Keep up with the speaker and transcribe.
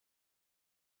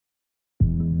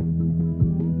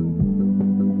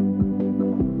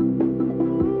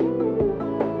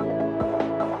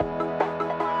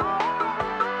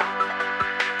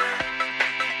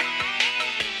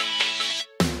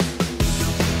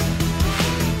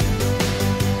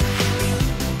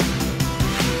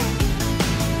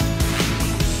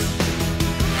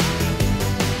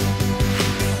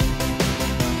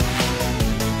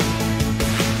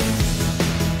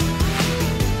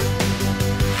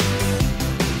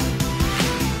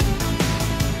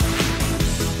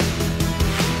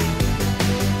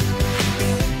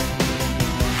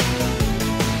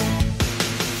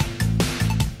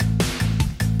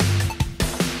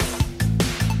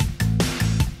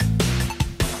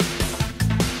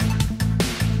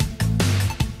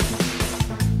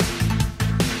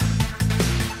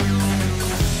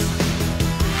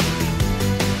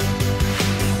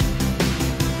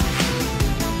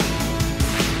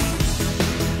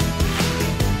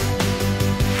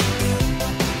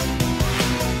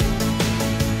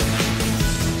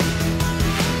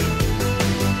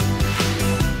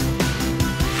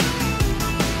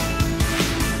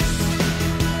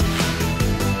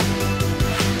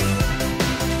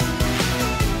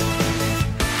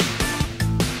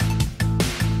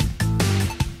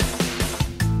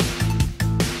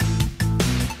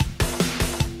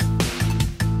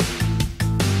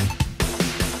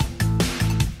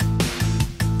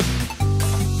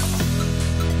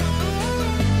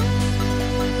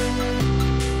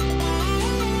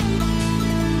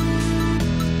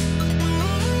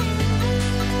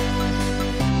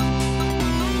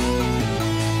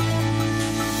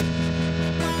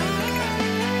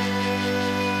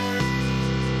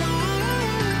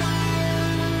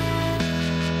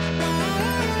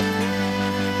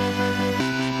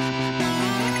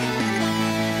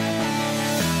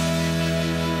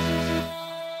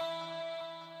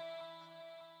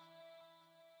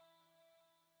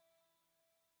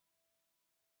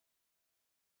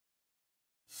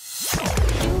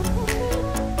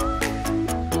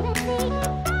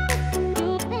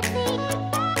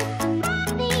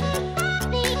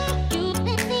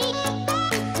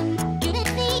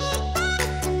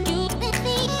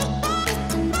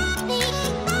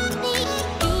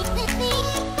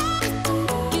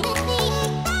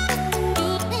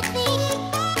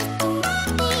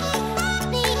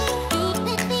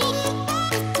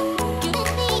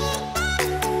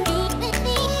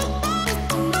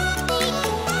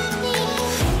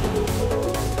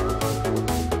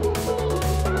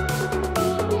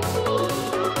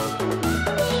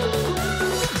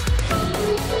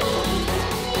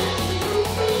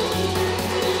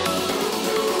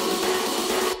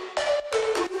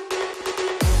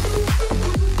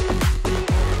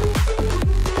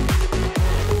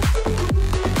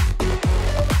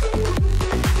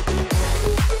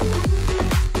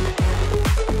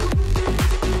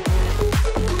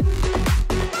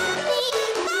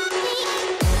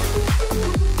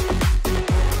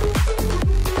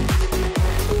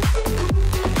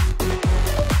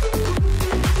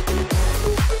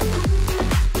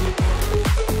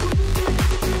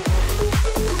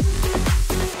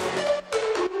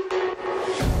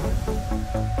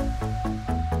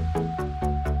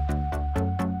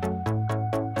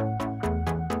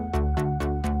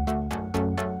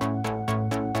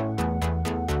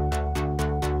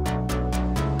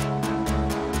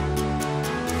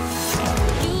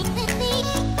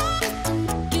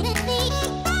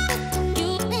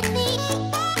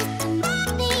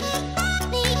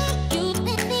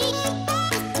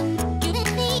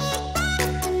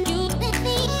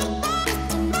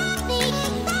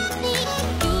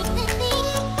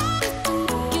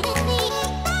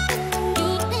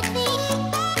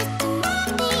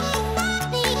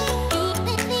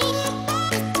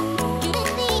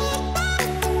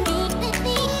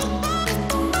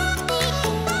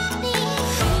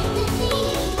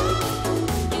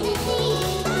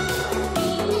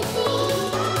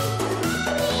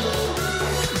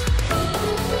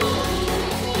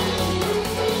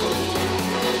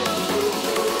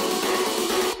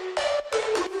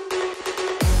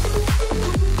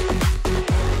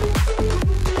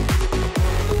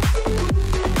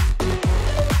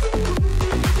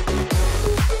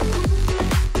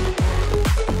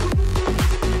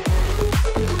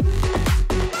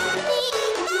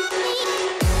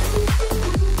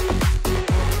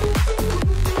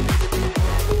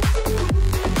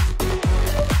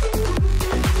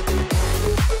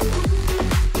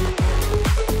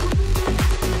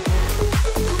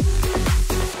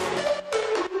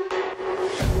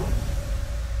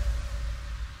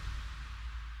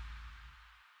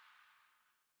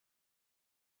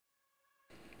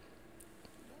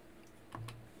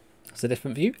That's a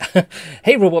different view.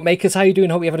 Hey robot makers, how you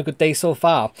doing? Hope you're having a good day so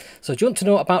far. So do you want to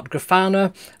know about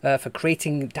Grafana for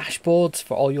creating dashboards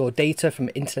for all your data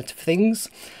from Internet of Things?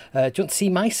 Do you want to see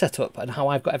my setup and how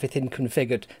I've got everything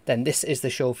configured? Then this is the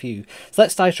show for you. So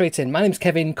let's dive straight in. My name's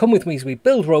Kevin. Come with me as we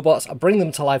build robots, bring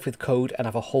them to life with code and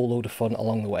have a whole load of fun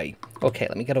along the way. Okay,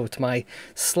 let me get over to my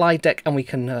slide deck and we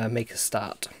can make a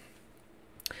start.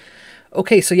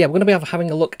 Okay, so yeah, we're going to be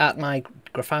having a look at my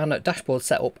Grafana dashboard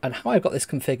setup and how I've got this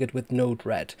configured with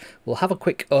Node-RED. We'll have a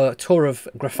quick tour of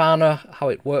Grafana, how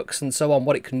it works and so on,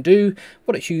 what it can do,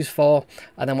 what it's used for,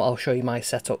 and then I'll show you my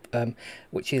setup,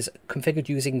 which is configured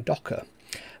using Docker.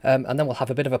 And then we'll have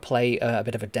a bit of a play, a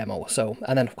bit of a demo. So,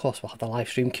 and then of course we'll have the live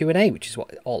stream Q&A, which is what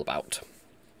it's all about.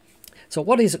 So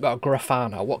what is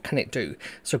Grafana? What can it do?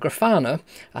 So Grafana,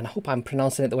 and I hope I'm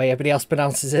pronouncing it the way everybody else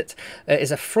pronounces it,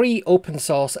 is a free open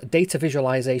source data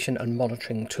visualization and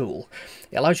monitoring tool.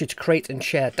 It allows you to create and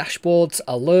share dashboards,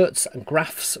 alerts and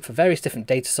graphs for various different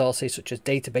data sources such as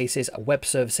databases, web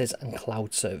services and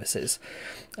cloud services.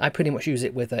 I pretty much use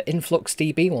it with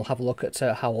InfluxDB. We'll have a look at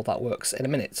how all that works in a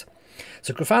minute.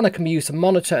 So Grafana can be used to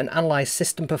monitor and analyze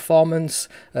system performance.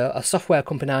 A software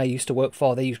company I used to work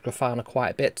for, they use Grafana quite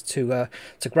a bit to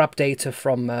grab data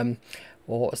from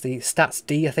what was the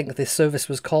StatsD, I think this service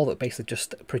was called, that basically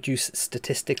just produce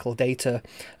statistical data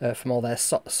from all their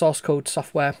source code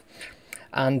software.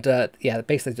 And yeah,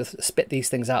 basically just spit these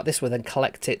things out. This would then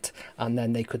collect it, and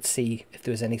then they could see if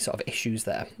there was any sort of issues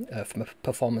there from a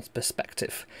performance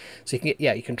perspective. So you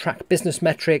can you can track business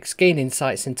metrics, gain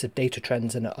insights into data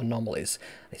trends and anomalies.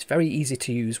 It's very easy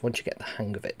to use once you get the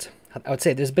hang of it. I would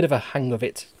say there's a bit of a hang of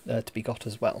it to be got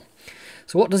as well.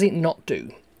 So what does it not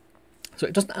do? So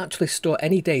it doesn't actually store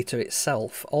any data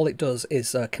itself. All it does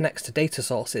is connects to data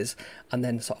sources and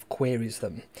then sort of queries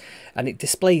them. And it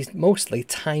displays mostly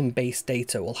time-based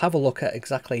data. We'll have a look at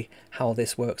exactly how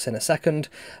this works in a second.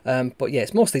 But yeah,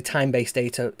 it's mostly time-based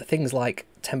data. Things like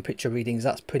temperature readings,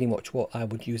 that's pretty much what I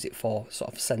would use it for,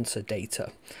 sort of sensor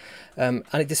data. And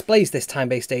it displays this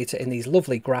time-based data in these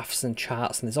lovely graphs and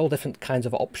charts, and there's all different kinds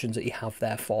of options that you have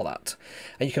there for that.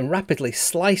 And you can rapidly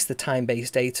slice the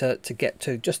time-based data to get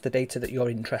to just the data that you're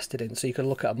interested in. So you can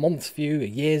look at a month's view, a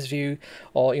year's view,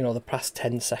 or the past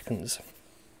 10 seconds,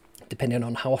 depending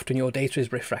on how often your data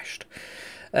is refreshed.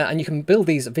 And you can build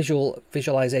these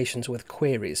visualizations with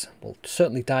queries. We'll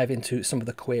certainly dive into some of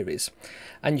the queries.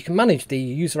 And you can manage the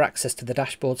user access to the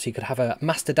dashboard. So you could have a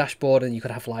master dashboard and you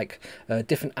could have like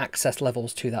different access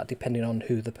levels to that depending on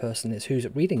who the person is who's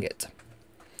reading it.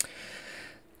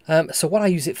 So what I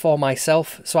use it for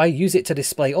myself, so I use it to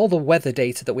display all the weather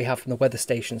data that we have from the weather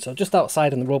station. So just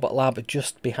outside in the robot lab,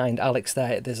 just behind Alex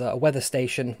there, there's a weather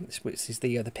station, which is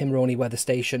the Pimroni weather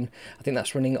station. I think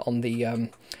that's running on the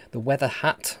weather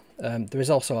hat. There is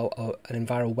also an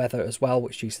Enviro weather as well,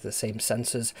 which uses the same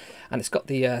sensors, and it's got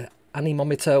the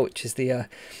anemometer, which is the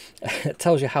it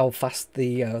tells you how fast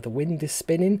the wind is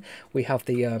spinning. We have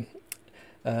the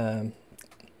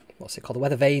what's it called, the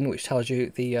weather vane, which tells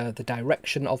you the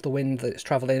direction of the wind that it's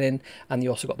traveling in, and you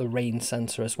also got the rain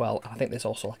sensor as well. I think there's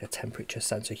also like a temperature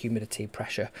sensor, humidity,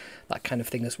 pressure, that kind of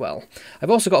thing as well. I've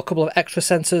also got a couple of extra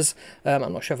sensors.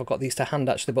 I'm not sure if I've got these to hand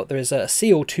actually, but there is a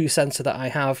CO2 sensor that I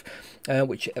have,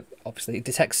 which obviously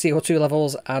detects CO2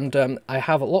 levels, and I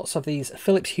have lots of these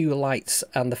Philips Hue lights,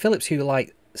 and the Philips Hue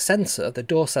light sensor, the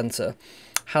door sensor,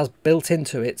 has built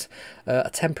into it a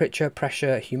temperature,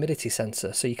 pressure, humidity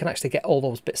sensor. So you can actually get all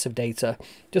those bits of data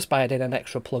just by adding an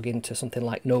extra plug-in to something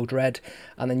like Node-RED,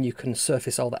 and then you can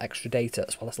surface all the extra data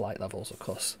as well as light levels, of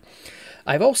course.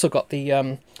 I've also got the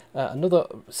another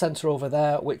sensor over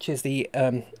there, which is the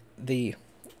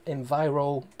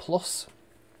Enviro Plus,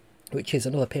 which is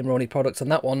another Pimroni product, and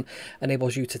that one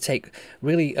enables you to take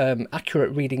really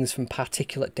accurate readings from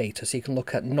particulate data. So you can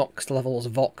look at NOx levels,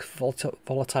 VOC,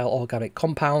 volatile organic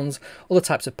compounds, other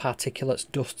types of particulates,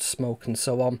 dust, smoke, and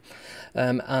so on.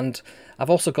 And I've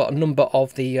also got a number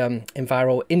of the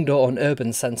Enviro indoor and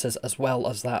urban sensors as well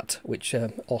as that, which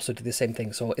also do the same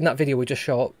thing. So in that video we just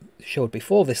showed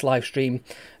before this live stream,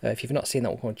 if you've not seen that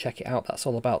one, go and check it out. That's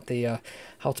all about the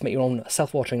how to make your own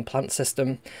self-watering plant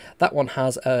system. That one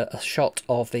has a shot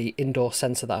of the indoor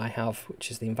sensor that I have, which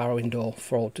is the Enviro Indoor,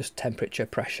 for just temperature,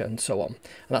 pressure and so on, and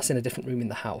that's in a different room in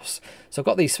the house. So I've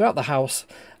got these throughout the house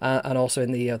and also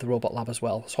in the robot lab as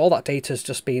well. So all that data has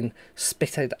just been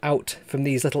spitted out from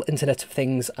these little Internet of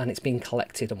Things, and it's being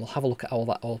collected, and we'll have a look at how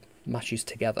that all matches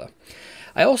together.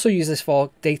 I also use this for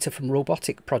data from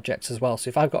robotic projects as well. So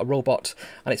if I've got a robot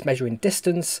and it's measuring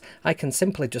distance, I can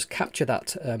simply just capture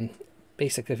that.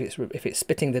 Basically, if it's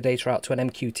spitting the data out to an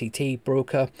MQTT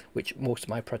broker, which most of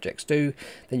my projects do,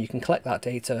 then you can collect that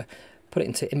data, put it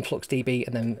into InfluxDB,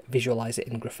 and then visualize it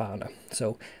in Grafana.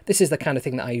 So this is the kind of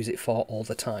thing that I use it for all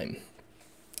the time.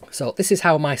 So this is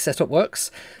how my setup works.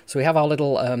 So we have our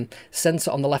little sensor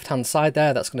on the left hand side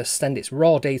there that's going to send its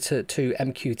raw data to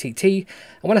MQTT.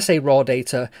 And when I say raw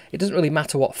data, it doesn't really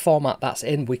matter what format that's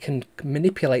in. We can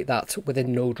manipulate that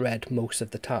within Node-RED most of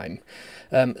the time.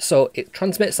 So it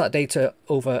transmits that data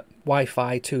over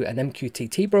Wi-Fi to an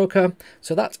MQTT broker.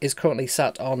 So that is currently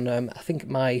sat on, I think,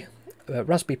 my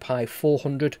Raspberry Pi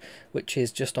 400, which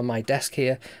is just on my desk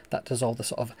here. That does all the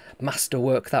sort of master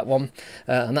work, that one,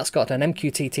 and that's got an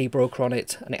MQTT broker on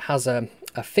it, and it has a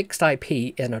fixed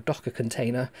IP in a Docker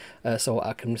container, so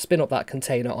I can spin up that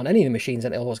container on any of the machines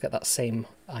and it'll always get that same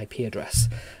IP address,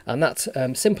 and that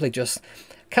simply just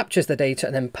captures the data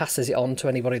and then passes it on to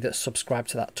anybody that's subscribed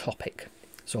to that topic.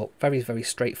 So very, very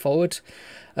straightforward.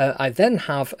 I then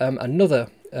have another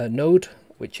node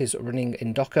which is running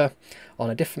in Docker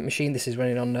on a different machine. This is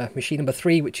running on machine number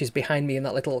 3, which is behind me in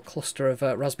that little cluster of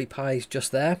Raspberry Pis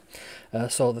just there.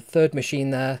 So the third machine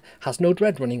there has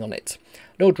Node-RED running on it.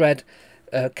 Node-RED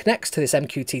connects to this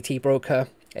MQTT broker.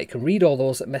 It can read all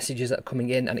those messages that are coming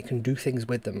in and it can do things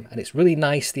with them. And it's really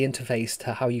nice, the interface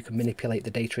to how you can manipulate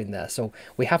the data in there. So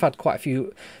we have had quite a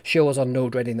few shows on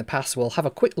Node-RED in the past. We'll have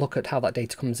a quick look at how that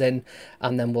data comes in,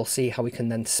 and then we'll see how we can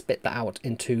then spit that out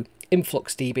into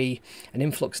InfluxDB. And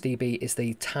InfluxDB is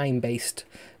the time-based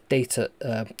data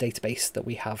database that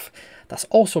we have. That's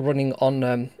also running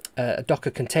on a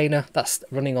Docker container. That's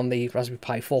running on the Raspberry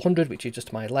Pi 400, which is just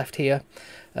to my left here.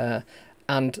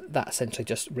 And that essentially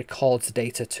just records the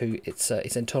data to its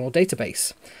internal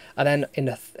database. And then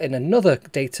in another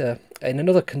container,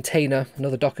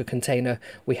 another Docker container,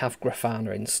 we have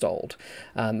Grafana installed,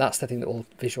 and that's the thing that will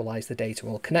visualize the data.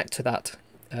 We'll connect to that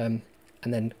and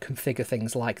then configure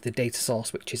things like the data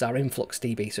source, which is our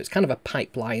InfluxDB. So it's kind of a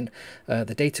pipeline.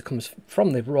 The data comes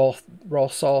from the raw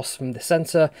source from the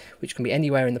sensor, which can be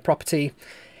anywhere in the property.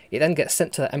 It then gets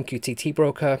sent to the MQTT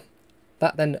broker.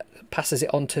 That then passes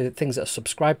it on to things that are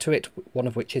subscribed to it, one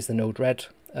of which is the Node-RED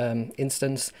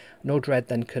instance. Node-RED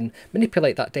then can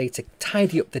manipulate that data,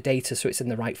 tidy up the data so it's in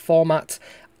the right format,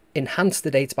 enhance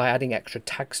the data by adding extra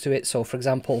tags to it. So for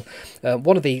example,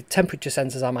 one of the temperature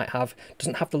sensors I might have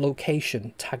doesn't have the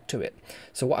location tagged to it.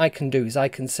 So what I can do is I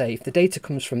can say, if the data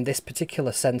comes from this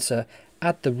particular sensor,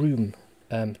 add the room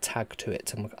tag to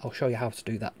it, and I'll show you how to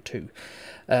do that too.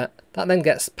 That then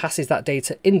passes that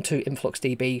data into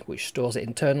InfluxDB, which stores it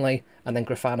internally, and then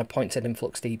Grafana points at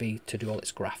InfluxDB to do all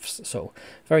its graphs. So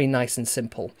very nice and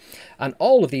simple. And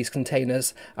all of these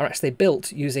containers are actually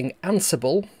built using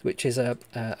Ansible, which is an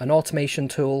automation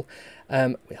tool.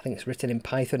 I think it's written in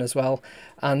Python as well.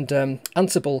 And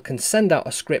Ansible can send out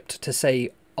a script to say,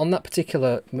 on that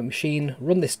particular machine,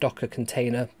 run this Docker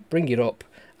container, bring it up,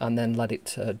 and then let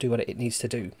it do what it needs to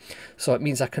do. So it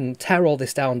means I can tear all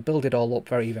this down, build it all up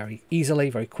very, very easily,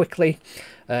 very quickly.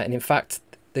 And in fact,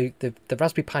 the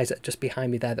Raspberry Pis that are just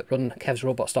behind me there that run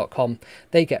kevsrobots.com,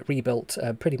 they get rebuilt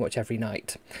pretty much every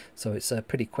night. So it's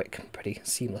pretty quick, pretty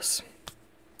seamless.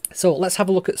 So let's have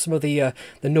a look at some of the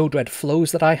Node-RED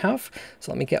flows that I have.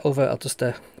 So let me get over, I'll just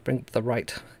bring the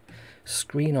right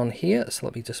screen on here. So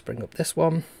let me just bring up this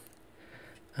one,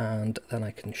 and then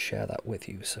I can share that with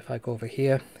you. So if I go over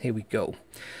here, here we go.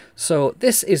 So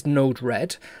this is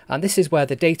Node-RED, and this is where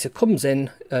the data comes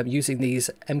in using these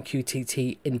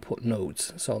MQTT input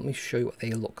nodes. So let me show you what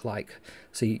they look like.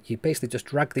 So you basically just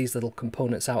drag these little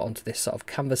components out onto this sort of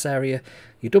canvas area.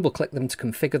 You double click them to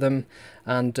configure them,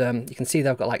 and you can see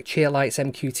that I've got like cheer lights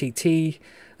MQTT.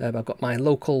 I've got my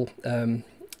local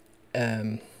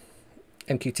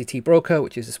MQTT broker,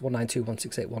 which is this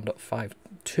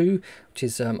 192.168.1.52, which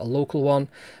is a local one,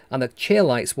 and the cheer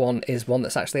lights one is one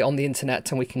that's actually on the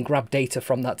internet, and we can grab data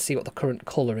from that to see what the current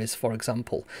color is, for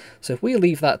example. So if we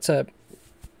leave that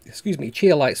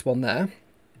cheer lights one there,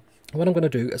 what I'm going to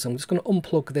do is I'm just going to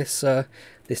unplug this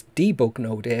this debug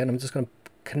node here, and I'm just going to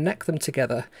connect them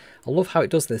together. I love how it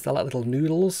does this. They're like little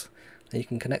noodles, and you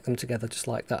can connect them together just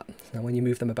like that. Now when you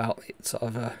move them about, it sort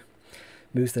of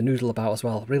moves the noodle about as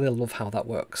well. Really love how that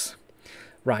works.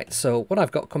 Right, so what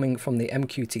I've got coming from the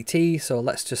MQTT, so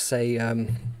let's just say,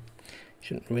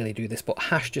 shouldn't really do this, but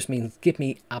hash just means give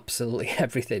me absolutely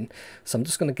everything. So I'm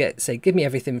just going to say give me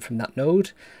everything from that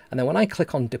node, and then when I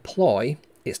click on deploy,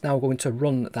 it's now going to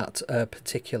run that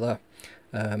particular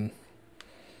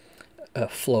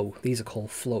flow. These are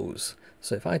called flows.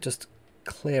 So if I just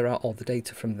clear out all the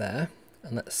data from there,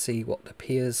 and let's see what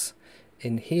appears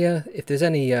in here. If there's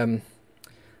any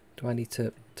do I need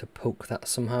to poke that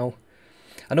somehow?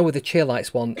 I know with the cheer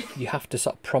lights one, you have to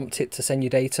sort of prompt it to send you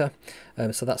data,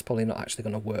 so that's probably not actually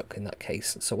going to work in that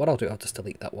case. So what I'll do, I'll just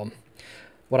delete that one.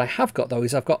 What I have got though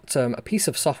is I've got a piece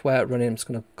of software running. I'm just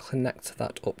going to connect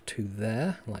that up to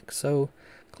there, like so.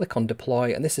 Click on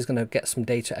deploy, and this is going to get some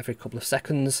data every couple of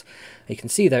seconds. You can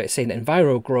see there it's saying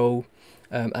EnviroGrow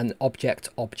and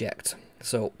object.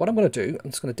 So what I'm going to do,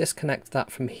 I'm just going to disconnect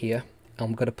that from here.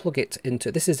 I'm going to plug it into,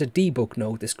 this is a debug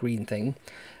node, this green thing,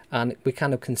 and we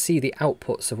kind of can see the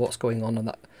outputs of what's going on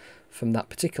that from that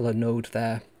particular node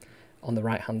there on the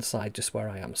right hand side, just where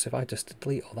I am. So if I just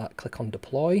delete all that, click on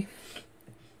deploy,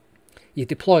 you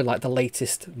deploy like the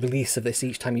latest release of this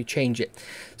each time you change it.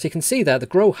 So you can see there the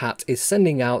grow hat is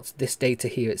sending out this data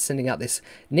here. It's sending out this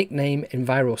nickname,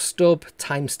 enviro stub,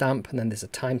 timestamp, and then there's a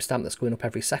timestamp that's going up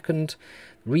every second.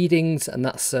 Readings, and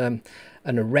that's an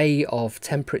array of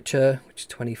temperature, which is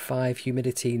 25,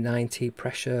 humidity 90,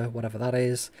 pressure, whatever that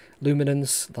is,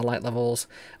 luminance, the light levels,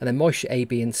 and then moisture A,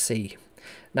 B, and C.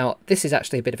 Now this is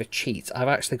actually a bit of a cheat. I've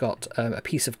actually got a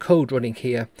piece of code running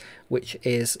here which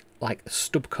is like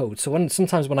stub code. So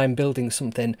sometimes when I'm building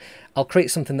something, I'll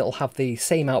create something that will have the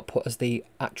same output as the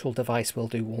actual device will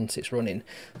do once it's running.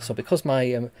 So because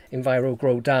my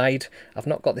EnviroGrow died, I've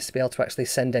not got this to be able to actually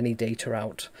send any data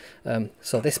out.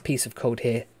 So this piece of code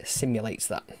here simulates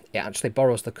that. It actually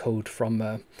borrows the code from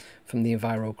the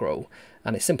EnviroGrow,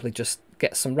 and it simply just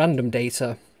gets some random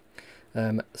data.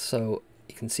 So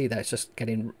you can see there it's just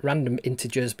getting random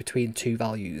integers between two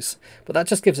values, but that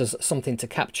just gives us something to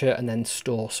capture and then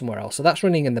store somewhere else. So that's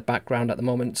running in the background at the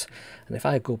moment, and if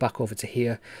I go back over to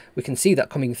here, we can see that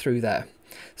coming through there.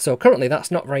 So currently that's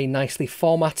not very nicely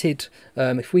formatted.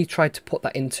 If we tried to put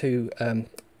that into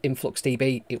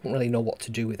InfluxDB, it won't really know what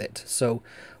to do with it. So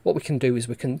what we can do is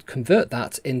we can convert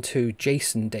that into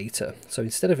JSON data. So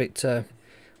instead of it,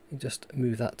 just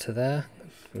move that to there,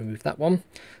 remove that one.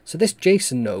 So this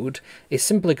JSON node is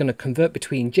simply going to convert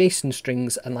between JSON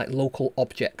strings and like local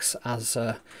objects as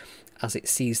it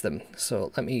sees them.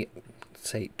 So let me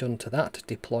say done to that,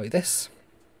 deploy this.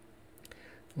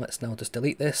 Let's now just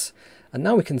delete this, and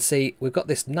now we can see we've got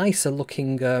this nicer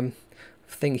looking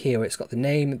thing here. It's got the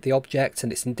name, the object,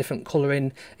 and it's in different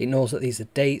colouring. It knows that these are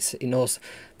dates. It knows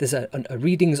there's a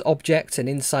readings object, and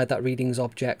inside that readings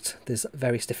object there's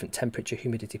various different temperature,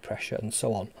 humidity, pressure, and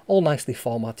so on, all nicely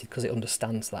formatted because it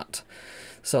understands that.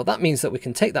 So that means that we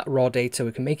can take that raw data,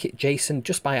 we can make it JSON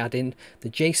just by adding the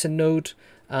JSON node,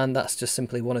 and that's just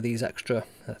simply one of these extra,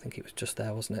 I think it was just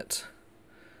there, wasn't it?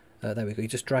 There we go. You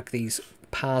just drag these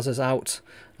parsers out,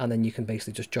 and then you can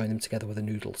basically just join them together with a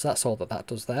noodle. So that's all that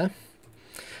does there.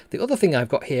 The other thing I've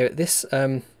got here, this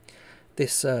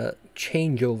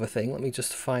changeover thing, let me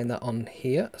just find that on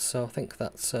here. So I think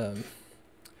that's, let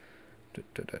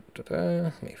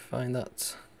me find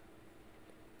that.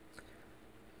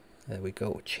 There we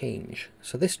go, change.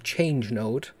 So this change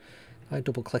node, if I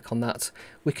double click on that,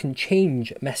 we can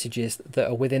change messages that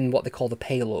are within what they call the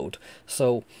payload.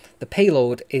 So the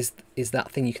payload is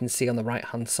that thing you can see on the right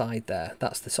hand side there.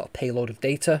 That's the sort of payload of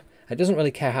data. It doesn't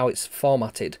really care how it's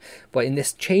formatted, but in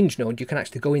this change node you can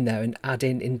actually go in there and add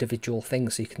in individual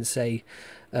things. So you can say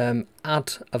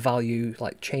add a value,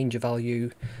 like change a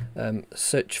value,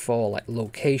 search for like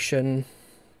location,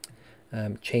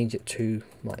 change it to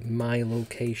like my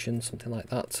location, something like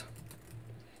that.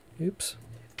 Oops.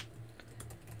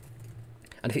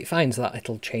 And if it finds that,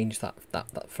 it'll change that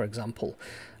for example.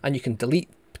 And you can delete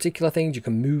particular things, you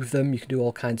can move them, you can do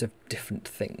all kinds of different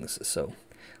things. So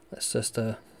let's just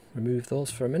remove those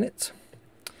for a minute.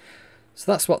 So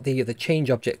that's what the change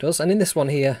object does. And in this one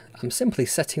here, I'm simply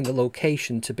setting the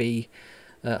location to be,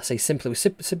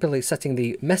 simply setting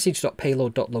the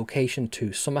message.payload.location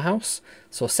to summerhouse.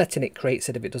 So setting it creates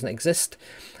it if it doesn't exist.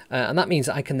 And that means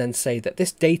I can then say that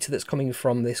this data that's coming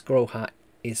from this grow hat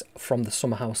is from the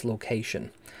summerhouse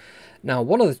location. Now,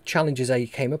 one of the challenges I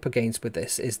came up against with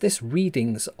this is this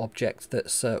readings object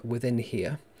that's within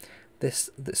here. This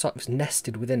sort of is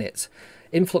nested within it.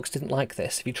 Influx didn't like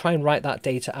this. If you try and write that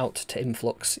data out to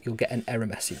Influx, you'll get an error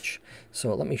message.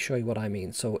 So let me show you what I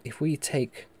mean. So if we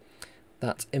take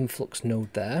that Influx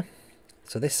node there,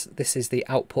 so this is the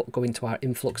output going to our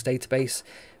Influx database.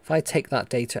 If I take that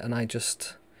data and I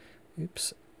just,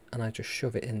 oops, and I just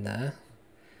shove it in there,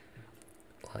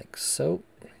 like so,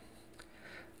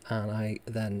 and I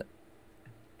then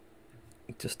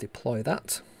just deploy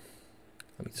that.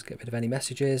 Let me just get rid of any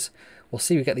messages. We'll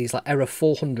see we get these like error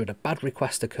 400, a bad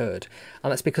request occurred. And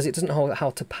that's because it doesn't know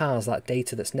how to parse that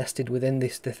data that's nested within the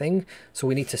thing. So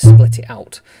we need to split it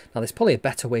out. Now there's probably a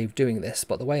better way of doing this,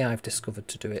 but the way I've discovered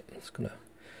to do it, I'm just going to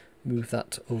move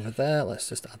that over there. Let's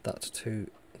just add that to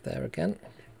there again.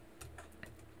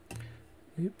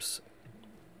 Oops.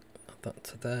 Add that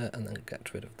to there and then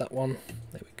get rid of that one.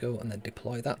 There we go. And then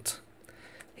deploy that.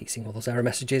 Heat seeing all those error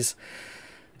messages.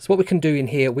 So what we can do in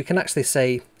here, we can actually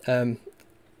say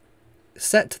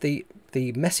set the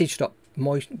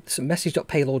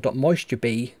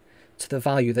message.payload.moisture_be to the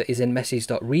value that is in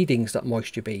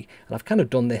message.readings.moisture_be, and I've kind of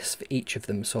done this for each of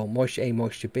them. So moisture A,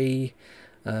 moisture B,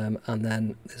 and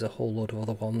then there's a whole load of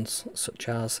other ones such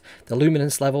as the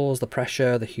luminance levels, the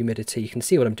pressure, the humidity. You can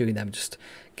see what I'm doing there. I'm just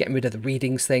getting rid of the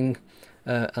readings thing,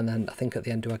 and then I think at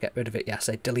the end, do I get rid of it? Yeah,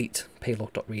 say delete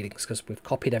payload.readings, because we've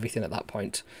copied everything at that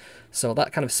point. So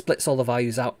that kind of splits all the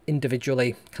values out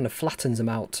individually, kind of flattens them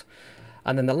out.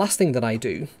 And then the last thing that I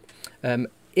do, in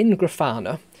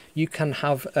Grafana, you can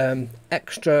have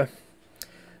extra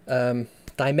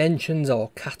dimensions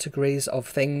or categories of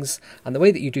things, and the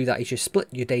way that you do that is you split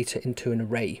your data into an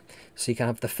array. So you can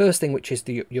have the first thing, which is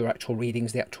your actual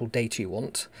readings, the actual data you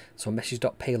want. So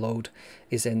message.payload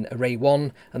is in array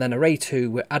 1, and then array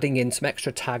 2 we're adding in some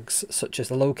extra tags such as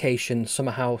the location,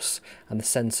 summer house, and the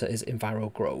sensor is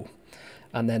EnviroGrow.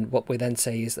 And then what we then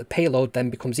say is the payload then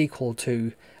becomes equal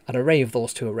to an array of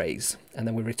those two arrays, and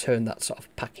then we return that sort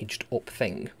of packaged up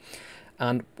thing.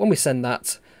 And when we send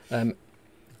that,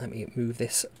 let me move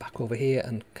this back over here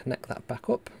and connect that back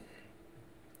up.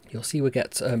 You'll see we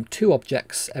get 2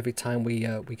 objects every time we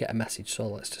get a message. So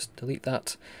let's just delete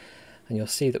that, and you'll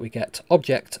see that we get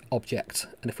object, object.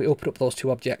 And if we open up those 2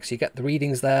 objects, you get the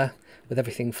readings there with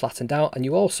everything flattened out, and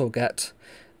you also get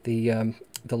the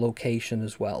location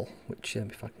as well, which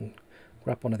if I can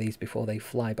grab one of these before they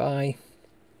fly by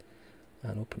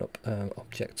and open up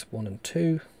object 1 and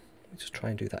 2. Let's just try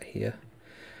and do that here.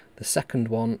 The second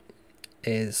one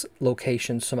is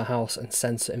location, summer house, and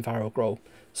sensor EnviroGrow.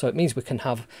 So it means we can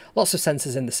have lots of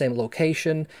sensors in the same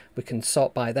location, we can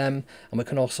sort by them, and we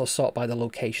can also sort by the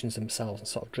locations themselves and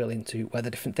sort of drill into where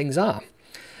the different things are.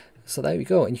 So there we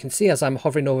go, and you can see as I'm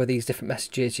hovering over these different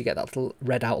messages, you get that little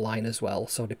red outline as well.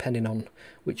 So depending on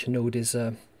which node is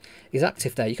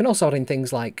active there. You can also add in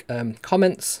things like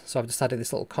comments. So I've just added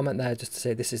this little comment there just to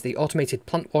say this is the automated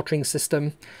plant watering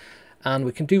system. And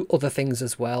we can do other things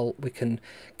as well. We can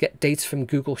get data from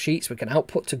Google Sheets. We can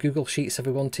output to Google Sheets if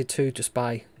we wanted to just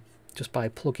by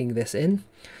plugging this in.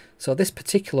 So this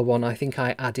particular one I think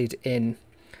I added in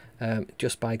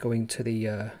just by going to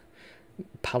the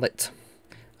palette,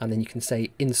 and then you can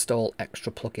say install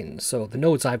extra plugins. So the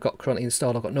nodes I've got currently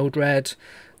installed, I've got Node-RED,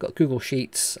 I've got Google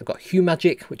Sheets, I've got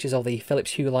HueMagic, which is all the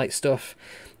Philips Hue Light stuff,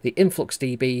 the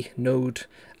InfluxDB node,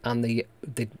 and the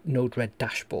Node-RED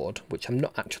dashboard, which I'm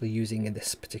not actually using in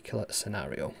this particular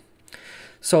scenario.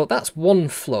 So that's one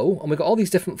flow, and we've got all these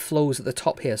different flows at the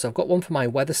top here. So I've got one for my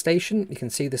weather station. You can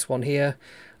see this one here.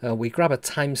 We grab a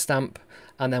timestamp,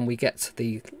 and then we get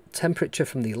the temperature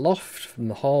from the loft, from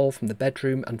the hall, from the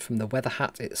bedroom, and from the weather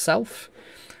hat itself.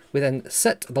 We then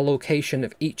set the location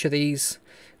of each of these.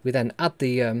 We then add the,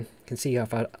 you can see how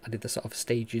I've added the sort of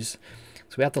stages.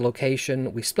 So we add the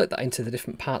location, we split that into the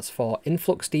different parts for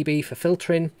InfluxDB for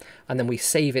filtering, and then we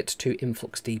save it to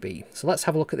InfluxDB. So let's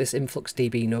have a look at this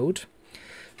InfluxDB node.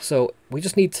 So we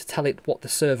just need to tell it what the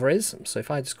server is. So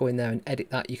if I just go in there and edit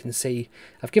that, you can see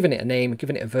I've given it a name,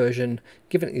 given it a version,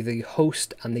 given it the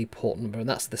host and the port number, and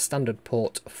that's the standard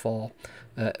port for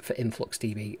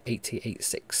InfluxDB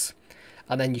 8086.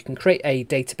 And then you can create a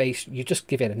database. You just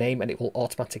give it a name and it will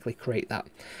automatically create that.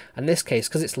 In this case,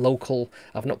 because it's local,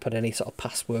 I've not put any sort of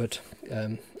password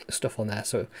stuff on there,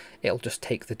 so it'll just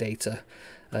take the data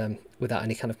without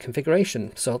any kind of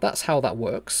configuration. So that's how that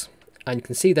works. And you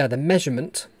can see there the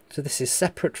measurement. So this is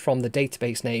separate from the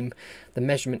database name. The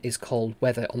measurement is called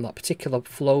weather on that particular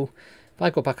flow. If I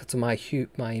go back to my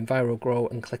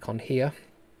EnviroGrow and click on here,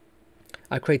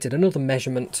 I created another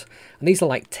measurement, and these are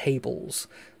like tables.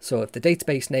 So if the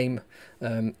database name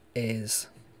is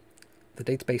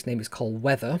called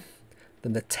weather,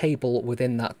 then the table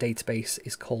within that database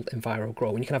is called EnviroGrow,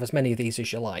 and you can have as many of these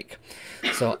as you like.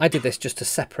 So I did this just to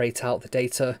separate out the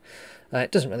data.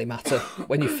 It doesn't really matter.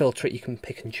 When you filter it, you can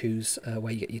pick and choose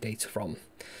where you get your data from.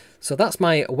 So that's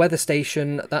my weather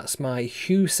station. That's my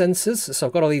Hue sensors. So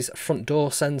I've got all these front door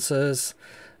sensors.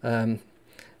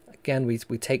 Again, we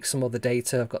take some of the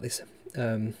data. I've got this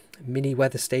mini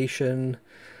weather station.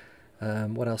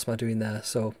 What else am I doing there?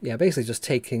 So yeah, basically just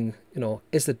taking,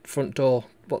 is the front door,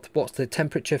 what's the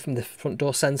temperature from the front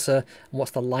door sensor, and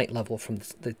what's the light level from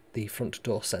the front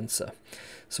door sensor.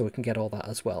 So we can get all that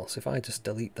as well. So if I just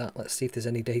delete that, let's see if there's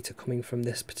any data coming from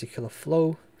this particular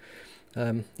flow.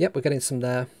 Yep, we're getting some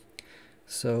there.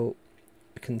 So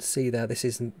we can see there, this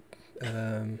isn't,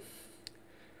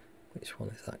 which one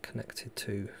is that connected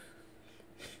to?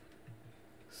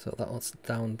 So that one's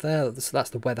down there. So that's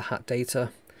the weather hat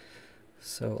data.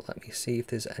 So let me see if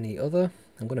there's any other.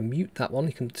 I'm going to mute that one.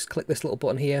 You can just click this little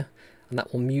button here and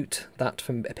that will mute that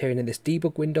from appearing in this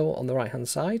debug window on the right hand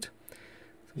side.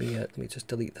 Let me just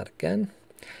delete that again.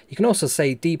 You can also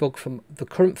say debug from the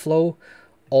current flow,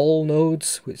 all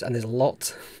nodes, and there's a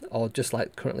lot, or just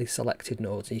like currently selected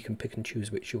nodes, and you can pick and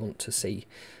choose which you want to see,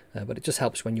 but it just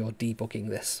helps when you're debugging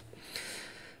this.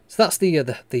 So that's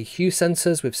the hue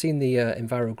sensors. We've seen the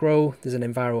Enviro Grow. There's an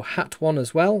Enviro Hat one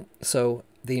as well. So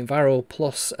the Enviro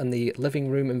Plus and the living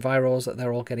room Enviros,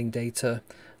 they're all getting data.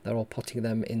 They're all putting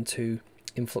them into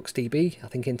InfluxDB, I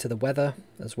think into the weather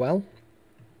as well.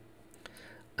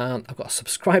 And I've got a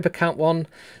subscriber count one.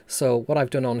 So what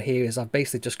I've done on here is I've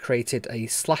basically just created a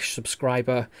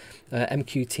 /subscriber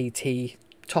MQTT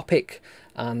topic,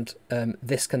 and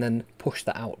this can then push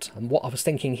that out. And what I was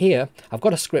thinking here, I've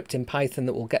got a script in Python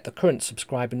that will get the current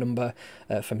subscriber number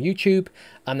from YouTube,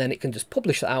 and then it can just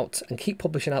publish that out and keep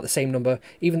publishing out the same number,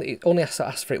 even though it only has to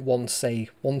ask for it once, say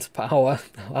once per hour,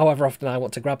 however often I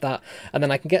want to grab that. And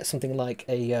then I can get something like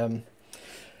a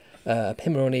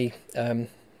Pimoroni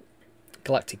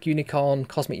Galactic Unicorn,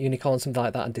 Cosmic Unicorn, something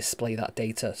like that, and display that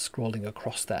data scrolling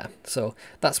across there. So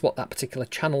that's what that particular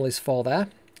channel is for there.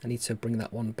 I need to bring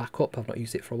that one back up. I've not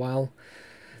used it for a while.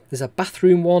 There's a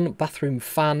bathroom one, bathroom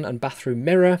fan and bathroom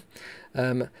mirror.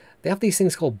 They have these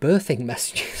things called birthing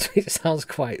messages, which sounds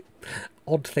quite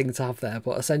odd thing to have there,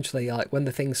 but essentially like when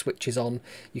the thing switches on,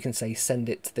 you can say send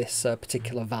it to this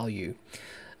particular value.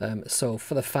 So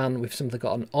for the fan, we've simply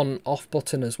got an on-off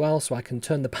button as well, so I can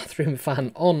turn the bathroom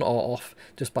fan on or off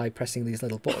just by pressing these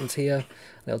little buttons here.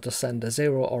 It'll just send a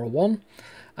 0 or a 1.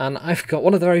 And I've got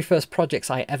one of the very first projects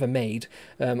I ever made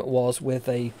was with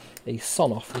a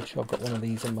Sonoff, which I've got one of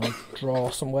these in my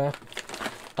drawer somewhere.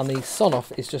 And the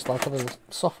Sonoff is just like a little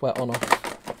software on-off.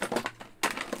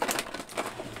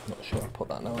 Not sure I put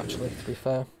that now actually, to be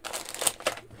fair.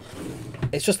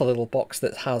 It's just a little box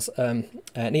that has an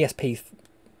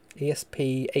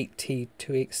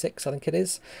ESP8286, I think it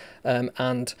is,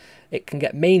 and it can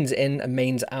get mains in and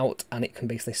mains out, and it can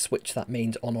basically switch that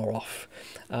mains on or off.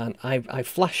 And I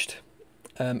flashed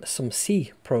some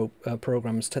C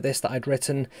programs to this that I'd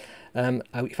written.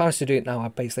 If I was to do it now,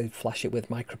 I'd basically flash it with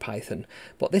MicroPython,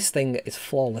 but this thing is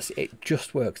flawless. It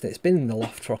just works, and it's been in the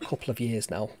loft for a couple of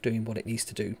years now doing what it needs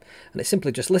to do, and it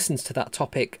simply just listens to that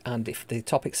topic, and if the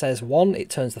topic says 1, it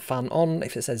turns the fan on.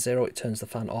 If it says 0, it turns the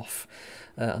fan off,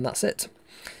 and that's it.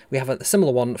 We have a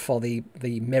similar one for the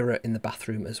mirror in the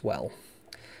bathroom as well.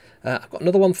 I've got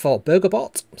another one for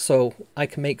BurgerBot, so I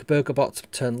can make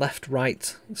BurgerBot turn left,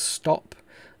 right, stop,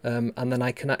 and then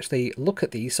I can actually look at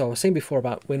these. So I was saying before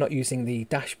about we're not using the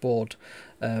dashboard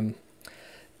in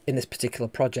this particular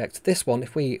project. This one,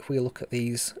 if we look at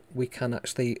these, we can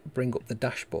actually bring up the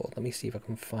dashboard. Let me see if I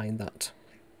can find that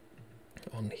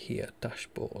on here,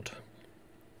 dashboard.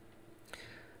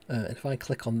 If I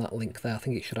click on that link there, I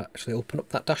think it should actually open up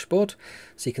that dashboard.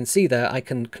 So you can see there, I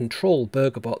can control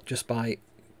BurgerBot just by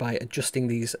adjusting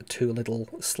these two little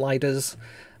sliders,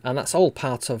 and that's all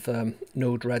part of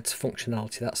Node-RED's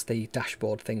functionality. That's the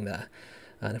dashboard thing there.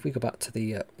 And if we go back to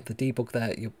the debug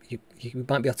there, you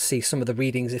might be able to see some of the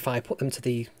readings if I put them to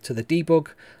the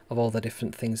debug of all the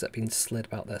different things that have been slid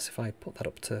about this. If I put that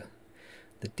up to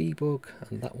the debug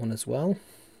and that one as well,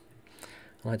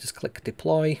 and I just click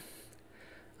deploy,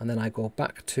 and then I go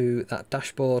back to that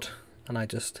dashboard and I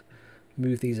just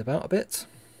move these about a bit.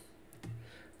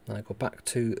 And I go back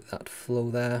to that flow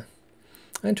there.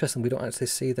 Interesting, we don't actually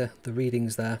see the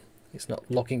readings there. It's not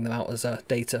logging them out as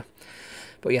data.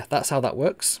 But yeah, that's how that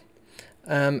works.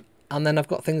 And then I've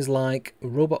got things like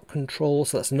robot control,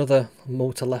 so that's another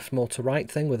motor left, motor right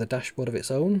thing with a dashboard of its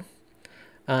own.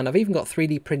 And I've even got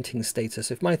 3D printing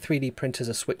status. If my 3D printers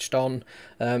are switched on,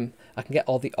 I can get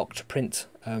all the Octoprint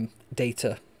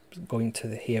data going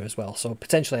to here as well. So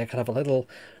potentially I could have a little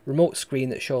remote screen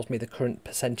that shows me the current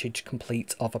percentage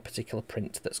complete of a particular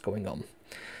print that's going on.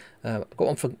 I've got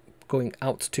one for going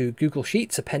out to Google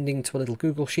Sheets, appending to a little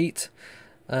Google Sheet.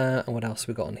 And what else have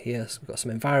we got on here? So we've got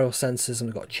some Enviro sensors, and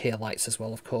we've got cheer lights as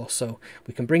well, of course. So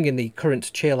we can bring in the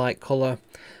current cheer light color,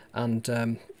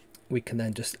 and we can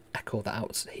then just echo that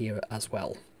out here as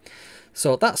well.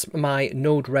 So that's my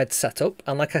Node-RED setup,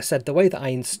 and like I said, the way that I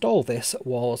install this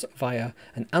was via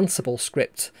an Ansible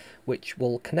script, which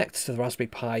will connect to the Raspberry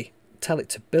Pi, tell it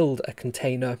to build a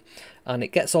container, and it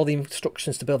gets all the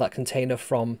instructions to build that container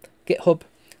from GitHub.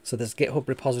 So there's a GitHub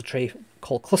repository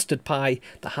called Clustered Pi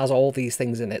that has all these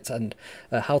things in it, and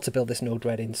how to build this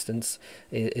Node-RED instance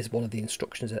is one of the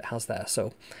instructions that it has there.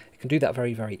 So you can do that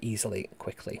very, very easily,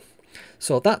 quickly.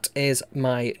 So that is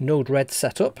my Node-RED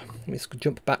setup. Let me just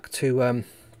jump back to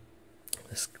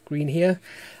the screen here.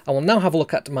 I will now have a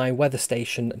look at my weather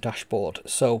station dashboard.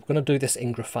 So we're going to do this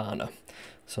in Grafana.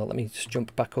 So let me just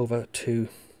jump back over to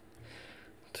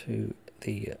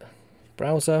the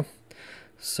browser.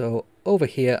 So over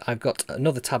here I've got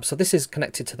another tab. So this is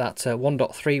connected to that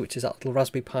 1.3, which is that little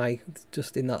Raspberry Pi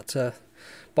just in that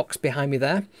box behind me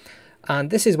there.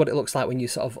 And this is what it looks like when you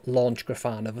sort of launch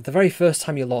Grafana. But the very first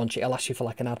time you launch it, it'll ask you for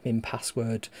like an admin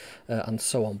password and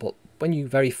so on. But when you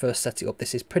very first set it up,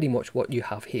 this is pretty much what you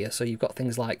have here. So you've got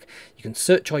things like you can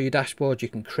search all your dashboards, you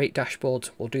can create dashboards.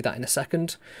 We'll do that in a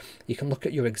second. You can look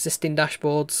at your existing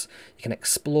dashboards, you can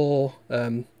explore,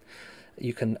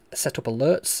 you can set up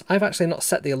alerts. I've actually not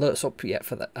set the alerts up yet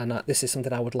for that, and this is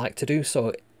something I would like to do.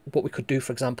 So what we could do,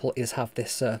 for example, is have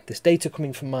this this data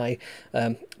coming from my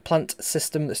plant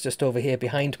system that's just over here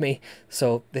behind me.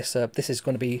 So this is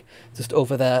going to be just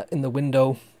over there in the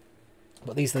window.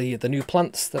 But these are the new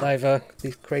plants that I've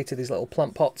created, these little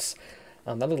plant pots,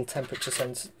 and the little temperature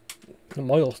sensors,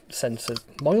 moisture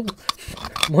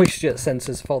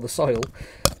sensors for the soil.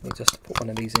 Let me just put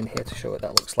one of these in here to show what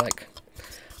that looks like.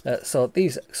 So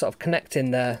these sort of connect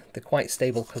in there. They're quite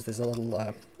stable because there's a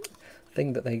little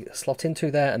thing that they slot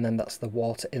into there, and then that's the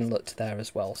water inlet there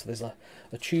as well. So there's a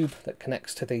tube that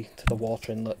connects to the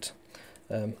water inlet,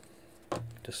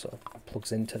 just sort of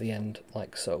plugs into the end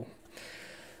like so.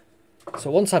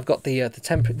 So once I've got the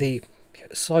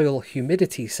soil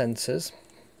humidity sensors,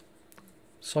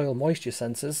 soil moisture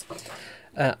sensors,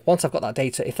 once I've got that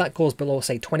data, if that goes below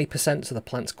say 20%, so the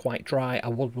plant's quite dry, I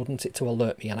would want it to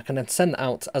alert me, and I can then send that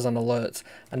out as an alert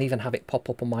and even have it pop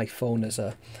up on my phone as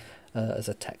a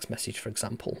text message, for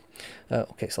example.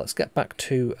 Okay, so let's get back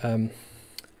to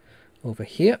over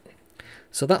here.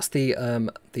 So that's the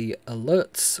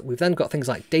alerts. We've then got things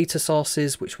like data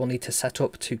sources, which we'll need to set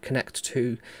up to connect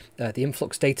to the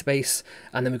Influx database,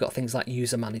 and then we've got things like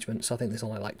user management. So I think there's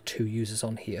only like 2 users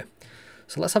on here.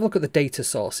 So let's have a look at the data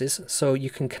sources. So you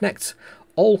can connect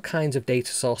all kinds of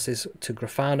data sources to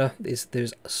Grafana.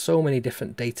 There's so many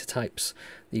different data types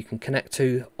that you can connect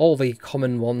to. All the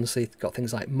common ones, they've got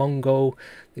things like Mongo,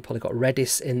 they've probably got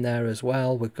Redis in there as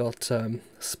well. We've got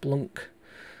Splunk,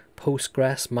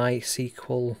 Postgres,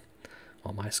 MySQL,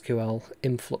 or MySQL,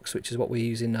 Influx, which is what we're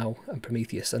using now, and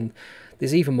Prometheus. And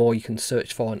there's even more you can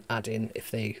search for and add in if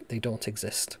they don't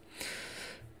exist.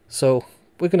 So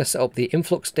we're going to set up the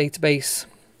Influx database,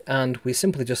 and we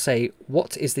simply just say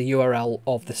what is the URL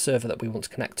of the server that we want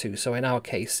to connect to. So in our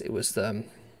case it was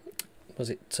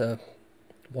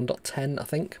 1.10, I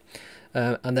think,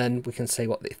 and then we can say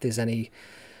what if there's any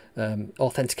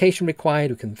authentication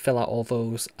required. We can fill out all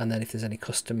those, and then if there's any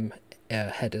custom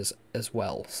headers as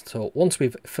well. So once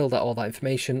we've filled out all that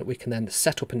information, we can then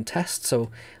set up and test.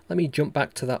 So let me jump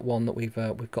back to that one that we've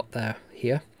got there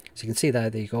here. So you can see there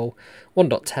you go,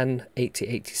 1.10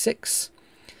 8086.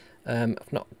 I've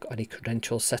not got any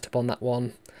credentials set up on that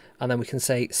one, and then we can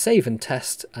say save and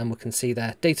test, and we can see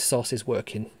there data source is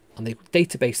working, and the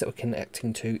database that we're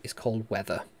connecting to is called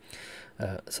weather.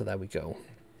 So there we go.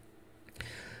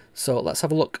 So let's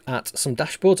have a look at some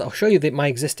dashboards. I'll show you my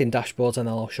existing dashboards, and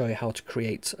then I'll show you how to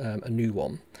create a new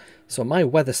one. So my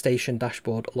weather station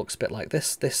dashboard looks a bit like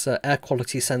this. This air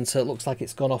quality sensor looks like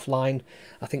it's gone offline.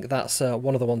 I think that's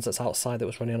one of the ones that's outside that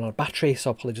was running on a battery, so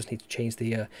I'll probably just need to change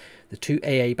the 2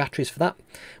 AA batteries for that.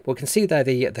 But we can see there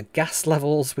the gas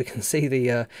levels, we can see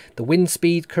the wind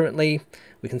speed currently,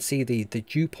 we can see the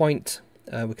dew point,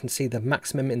 we can see the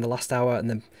maximum in the last hour, and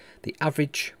then the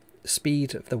average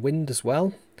speed of the wind as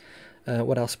well.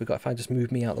 What else have we got? If I just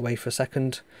move me out of the way for a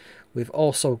second, we've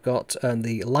also got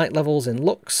the light levels in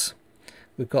Lux.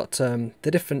 We've got the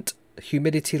different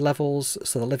humidity levels.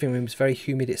 So the living room is very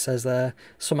humid, it says there.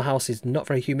 Summer house is not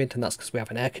very humid, and that's because we have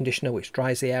an air conditioner which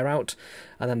dries the air out.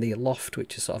 And then the loft,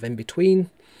 which is sort of in between.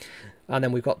 And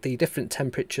then we've got the different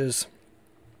temperatures.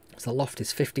 So the loft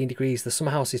is 15 degrees, the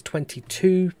summer house is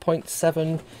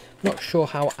 22.7. Not sure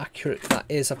how accurate that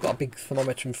is. I've got a big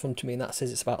thermometer in front of me, and that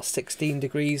says it's about 16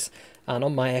 degrees. And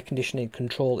on my air conditioning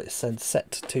control, it says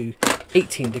set to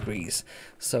 18 degrees.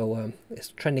 So it's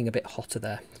trending a bit hotter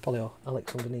there. It's probably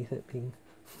Alex underneath it being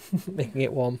making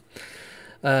it warm.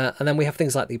 And then we have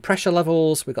things like the pressure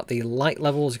levels. We've got the light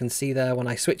levels. You can see there when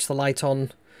I switch the light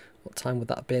on. What time would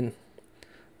that have been?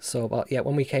 So about, yeah,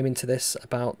 when we came into this,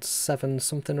 about 7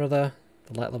 something or other,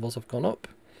 the light levels have gone up.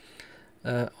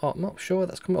 I'm not sure where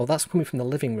that's coming. Oh, that's coming from the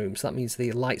living room, so that means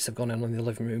the lights have gone on in the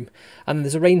living room. And then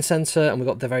there's a rain sensor, and we've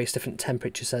got the various different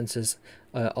temperature sensors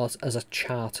as a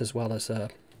chart, as well as a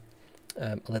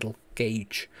little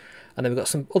gauge. And then we've got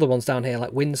some other ones down here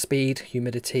like wind speed,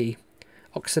 humidity,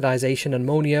 oxidization,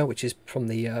 ammonia, which is from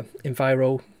the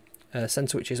Enviro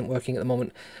sensor, which isn't working at the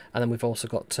moment. And then we've also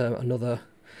got another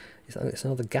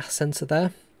gas sensor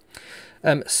there.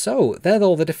 So they're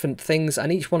all the different things,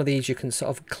 and each one of these you can sort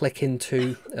of click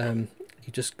into.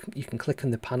 You can click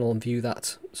on the panel and view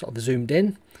that sort of zoomed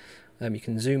in. You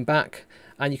can zoom back,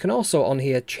 and you can also on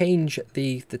here change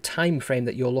the time frame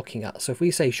that you're looking at. So if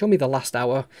we say show me the last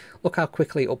hour, look how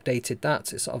quickly it updated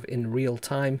that. It's sort of in real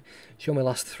time. Show me the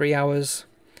last 3 hours.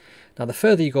 Now the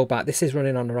further you go back, this is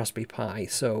running on a Raspberry Pi,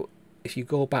 so if you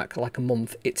go back like a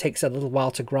month, it takes a little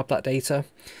while to grab that data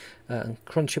and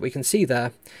crunch it. We can see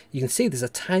there, you can see there's a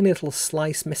tiny little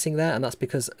slice missing there, and that's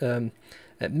because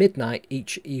at midnight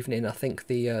each evening I think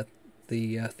the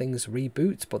things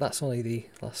reboot, but that's only the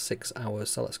last 6 hours.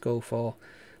 So let's go for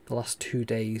the last 2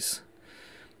 days,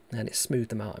 and it smoothed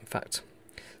them out in fact.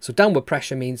 So downward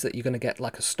pressure means that you're going to get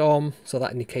like a storm, so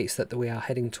that indicates that we are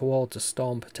heading towards a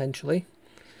storm potentially.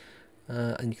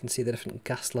 And you can see the different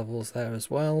gas levels there as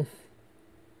well.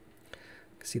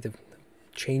 You can see the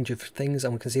change of things,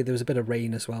 and we can see there was a bit of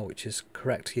rain as well, which is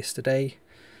correct yesterday.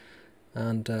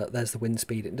 And there's the wind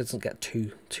speed. It doesn't get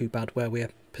too bad where we're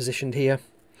positioned here.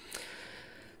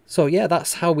 So yeah,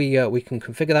 that's how we can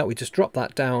configure that. We just drop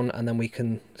that down, and then we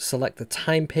can select the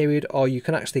time period, or you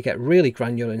can actually get really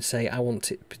granular and say I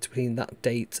want it between that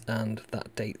date and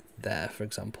that date there, for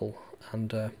example,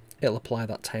 and it'll apply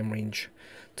that time range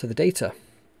to the data.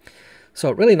 So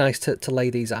really nice to lay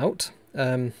these out.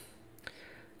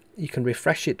 You can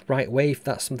refresh it right away if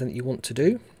that's something that you want to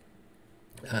do.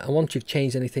 And once you've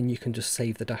changed anything, you can just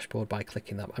save the dashboard by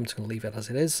clicking that. I'm just going to leave it as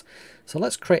it is. So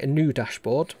let's create a new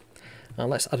dashboard, and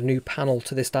let's add a new panel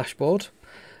to this dashboard.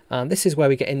 And this is where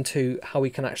we get into how we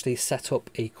can actually set up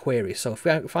a query. So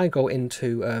if I go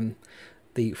into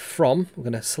the from, we're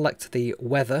going to select the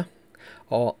weather,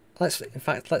 or let's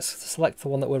select the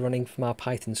one that we're running from our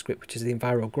Python script, which is the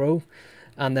EnviroGrow.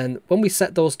 And then when we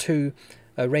set those two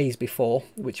arrays before,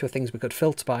 which were things we could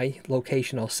filter by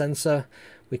location or sensor,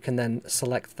 we can then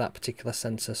select that particular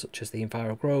sensor, such as the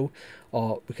EnviroGrow,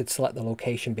 or we could select the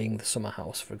location being the summer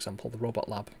house, for example, the robot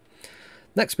lab.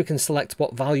 Next, we can select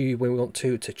what value we want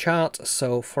to chart.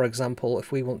 So for example,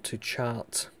 if we want to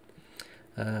chart,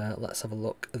 let's have a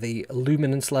look, the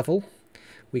luminance level,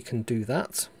 we can do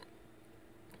that.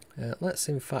 Let's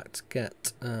in fact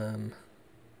get, let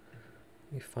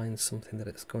me find something that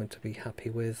it's going to be happy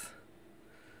with.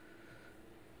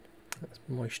 That's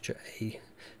moisture A.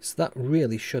 So that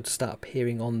really should start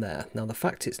appearing on there. Now the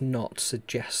fact it's not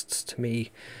suggests to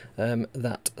me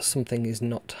that something is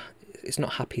not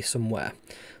happy somewhere.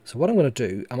 So what I'm going to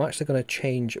do, I'm actually going to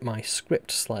change my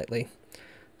script slightly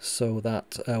so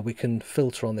that we can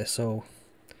filter on this. So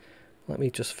let me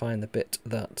just find the bit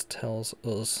that tells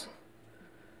us.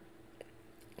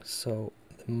 So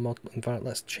the model environment,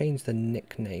 let's change the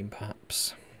nickname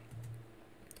perhaps.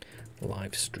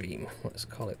 Live stream, let's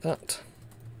call it that.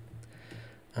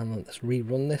 And let's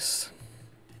rerun this.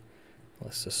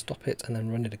 Let's just stop it and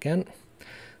then run it again.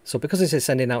 So because this is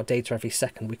sending out data every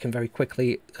second, we can very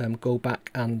quickly go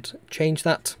back and change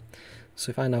that.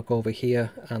 So if I now go over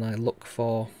here and I look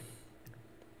for,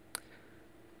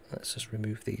 let's just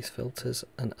remove these filters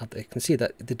and add, you can see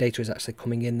that the data is actually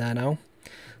coming in there now.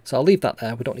 So I'll leave that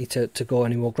there. We don't need to go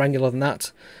any more granular than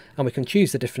that. And we can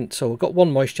choose the different, so we've got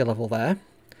one moisture level there.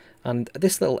 And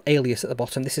this little alias at the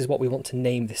bottom, this is what we want to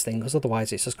name this thing, because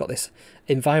otherwise it's just got this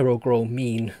EnviroGrow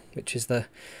mean, which is the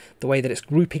way that it's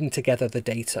grouping together the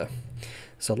data.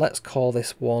 So let's call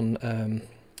this one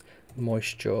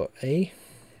moisture A,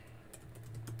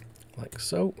 like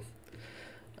so.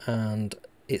 And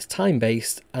it's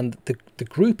time-based, and the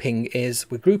grouping is,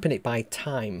 we're grouping it by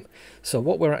time. So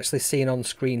what we're actually seeing on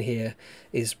screen here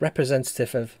is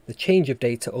representative of the change of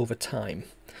data over time.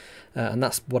 And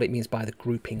that's what it means by the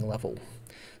grouping level.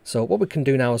 So what we can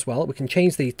do now as well, we can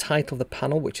change the title of the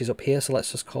panel, which is up here. So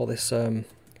let's just call this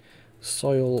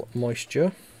soil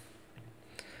moisture.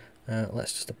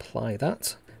 Let's just apply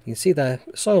that. You can see there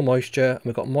soil moisture, and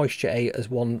we've got moisture A as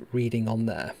one reading on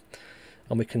there.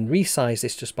 And we can resize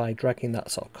this just by dragging that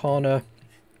sort of corner,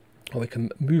 or we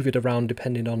can move it around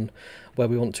depending on where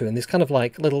we want to. And there's kind of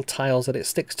like little tiles that it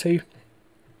sticks to,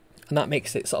 and that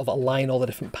makes it sort of align all the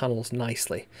different panels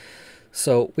nicely.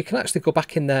 So we can actually go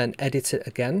back in there and edit it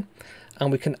again,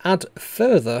 and we can add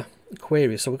further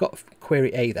queries. So we've got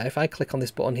query A there. If I click on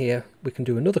this button here, we can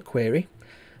do another query.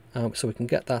 So we can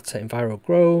get that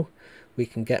EnviroGrow, we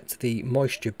can get the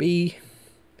moisture B.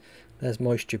 There's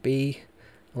moisture B.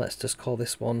 Let's just call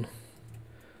this one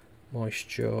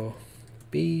moisture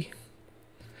B.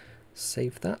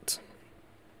 Save that.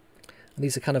 And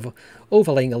these are kind of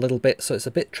overlaying a little bit, so it's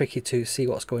a bit tricky to see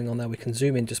what's going on there. We can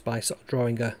zoom in just by sort of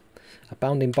drawing a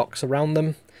bounding box around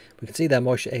them. We can see their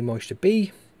moisture A, moisture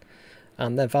B,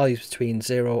 and their values between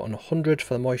 0 and 100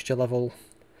 for the moisture level.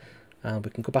 And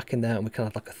we can go back in there and we can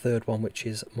add like a third one, which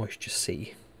is moisture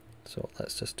C. So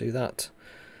let's just do that.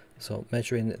 So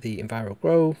measuring the environmental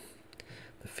grow,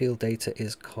 the field data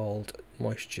is called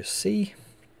moisture C,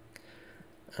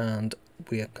 and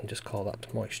we can just call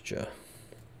that moisture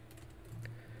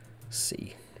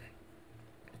C.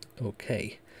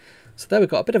 Okay, so there we've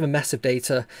got a bit of a mess of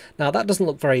data. Now that doesn't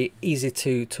look very easy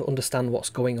to understand what's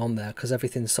going on there, because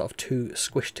everything's sort of too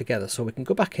squished together. So we can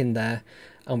go back in there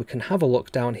and we can have a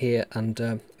look down here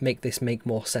and make this make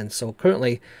more sense. So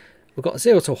currently we've got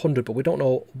 0 to 100, but we don't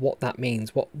know what that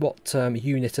means. What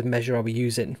unit of measure are we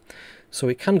using? So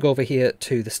we can go over here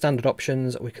to the standard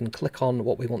options, we can click on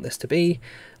what we want this to be,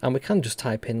 and we can just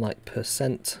type in like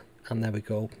percent, and there we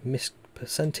go,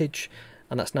 percentage,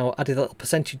 and that's now added a little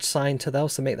percentage sign to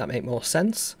those to make that make more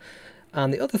sense.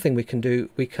 And the other thing we can do,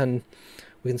 we can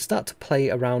start to play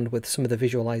around with some of the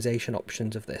visualization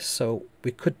options of this. So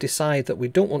we could decide that we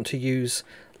don't want to use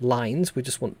lines, we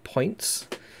just want points.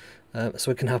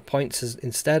 So we can have points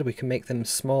instead. We can make them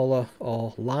smaller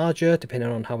or larger depending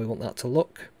on how we want that to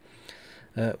look.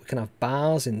 We can have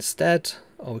bars instead,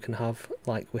 or we can have,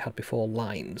 like we had before,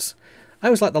 lines. I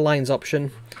always like the lines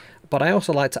option, but I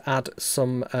also like to add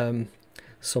some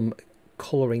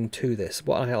colouring to this.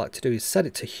 What I like to do is set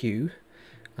it to hue,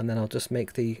 and then I'll just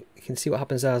make you can see what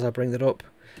happens there as I bring that up.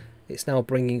 It's now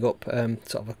bringing up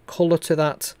sort of a colour to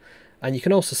that, and you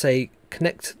can also say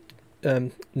connect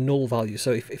null value.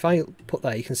 So if I put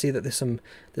that, you can see that there's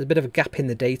a bit of a gap in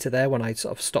the data there when I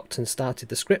sort of stopped and started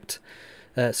the script.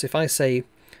 So if I say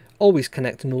always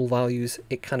connect null values,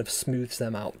 it kind of smooths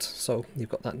them out. So you've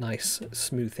got that nice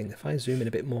smooth thing. If I zoom in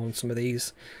a bit more on some of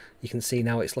these, you can see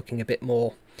now it's looking a bit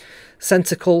more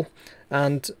centical,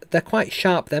 and they're quite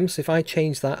sharp them. So if I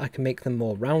change that, I can make them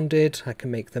more rounded, I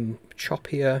can make them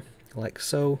choppier like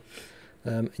so.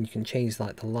 And you can change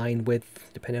like the line width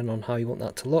depending on how you want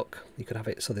that to look. You could have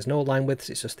it so there's no line widths,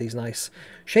 it's just these nice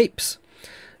shapes,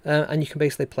 and you can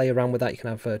basically play around with that. You can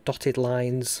have dotted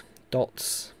lines,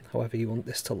 dots, however you want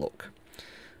this to look.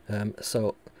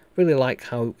 So really like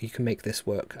how you can make this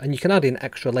work, and you can add in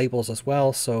extra labels as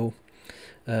well. So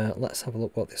let's have a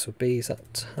look what this would be. Is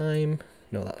that time?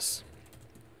 No, that's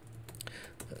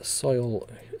soil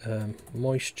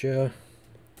moisture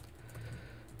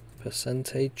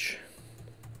percentage,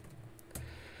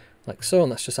 like so,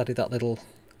 and that's just added that little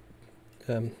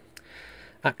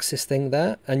axis thing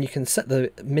there, and you can set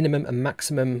the minimum and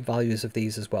maximum values of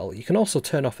these as well. You can also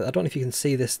turn off, I don't know if you can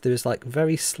see this, there's like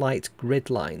very slight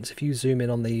grid lines. If you zoom in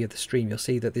on the stream, you'll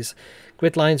see that there's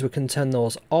grid lines. We can turn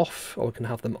those off, or we can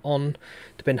have them on,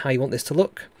 depending how you want this to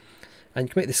look. And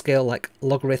you can make the scale like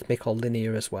logarithmic or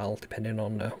linear as well, depending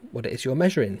on what it is you're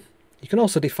measuring. You can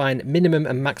also define minimum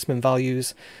and maximum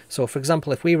values. So for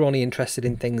example, if we were only interested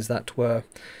in things that were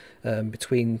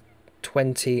between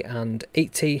 20 and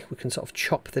 80, we can sort of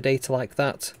chop the data like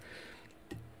that.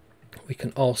 We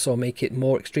can also make it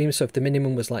more extreme. So if the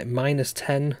minimum was like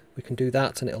 -10, we can do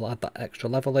that and it'll add that extra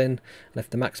level in. And if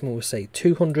the maximum was say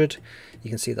 200, you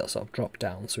can see that sort of drop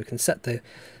down. So we can set the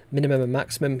minimum and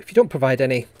maximum. If you don't provide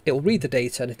any, it'll read the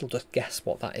data and it'll just guess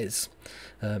what that is.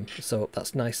 So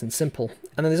that's nice and simple.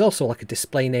 And then there's also like a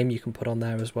display name you can put on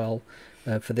there as well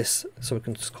for this. So we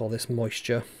can just call this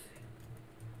moisture,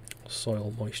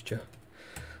 soil moisture,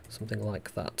 something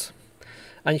like that.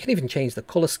 And you can even change the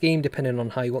colour scheme depending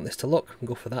on how you want this to look, and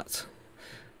go for that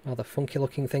rather funky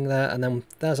looking thing there. And then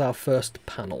there's our first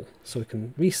panel. So we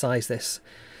can resize this,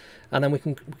 and then we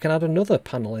can add another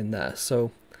panel in there.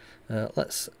 So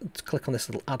let's click on this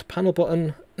little add panel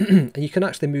button, and you can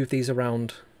actually move these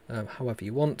around however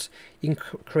you want. You can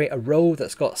create a row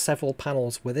that's got several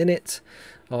panels within it,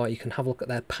 or you can have a look at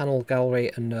their panel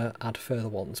gallery and add further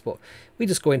ones. But we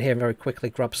just go in here and very quickly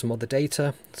grab some other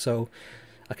data. So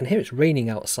I can hear it's raining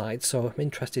outside, so I'm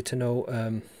interested to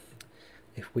know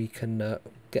if we can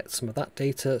get some of that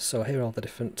data. So here are all the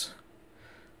different,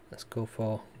 let's go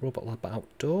for Robot Lab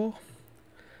Outdoor.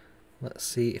 Let's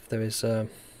see if there is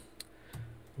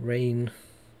rain,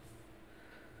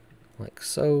 like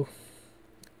so.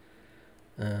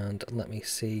 And let me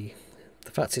see,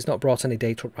 the fact it's not brought any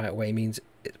data up right away means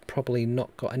it's probably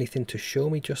not got anything to show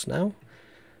me just now.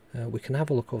 We can have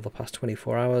a look over the past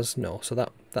 24 hours. No, so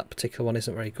that particular one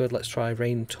isn't very good. Let's try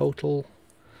rain total.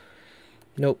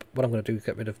 Nope, what I'm going to do is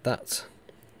get rid of that.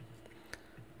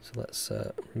 So let's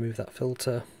remove that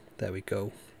filter. There we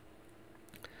go.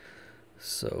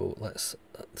 So that's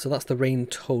the rain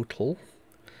total.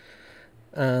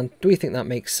 And do we think that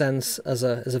makes sense as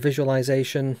a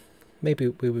visualization? Maybe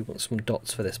we want some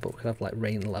dots for this, but we can have like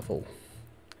rain level.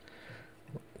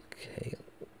 Okay,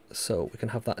 so we can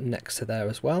have that next to there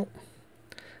as well.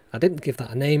 I didn't give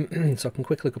that a name, so I can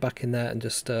quickly go back in there and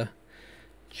just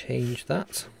change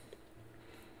that.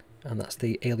 And that's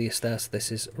the alias there, so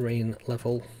this is rain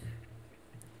level.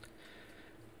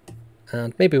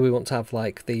 And maybe we want to have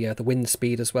like the wind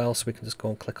speed as well, so we can just go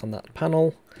and click on that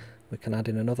panel. We can add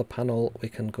in another panel. We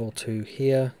can go to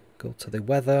here, go to the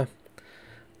weather.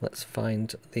 Let's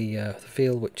find the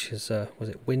field, which is was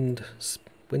it wind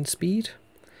speed?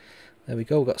 There we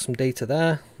go. We've got some data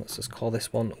there. Let's just call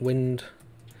this one wind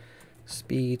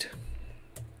speed.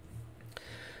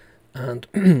 And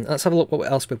let's have a look what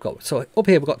else we've got. So up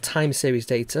here we've got time series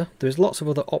data. There's lots of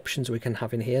other options we can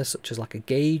have in here, such as like a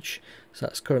gauge. So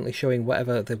that's currently showing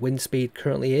whatever the wind speed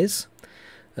currently is.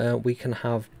 We can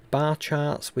have bar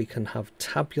charts. We can have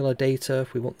tabular data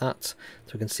if we want that,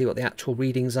 so we can see what the actual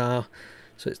readings are.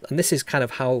 So and this is kind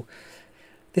of how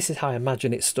I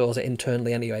imagine it stores it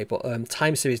internally anyway. But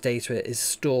time series data is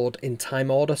stored in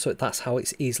time order, so that's how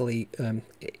it's easily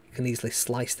it can easily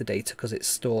slice the data, because it's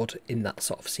stored in that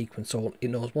sort of sequence. So it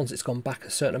knows once it's gone back a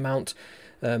certain amount,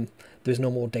 there's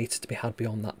no more data to be had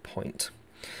beyond that point.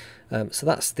 So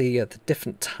that's the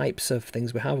different types of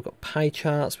things we have. We've got pie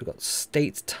charts, we've got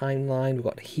state timeline, we've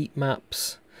got heat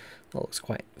maps. That looks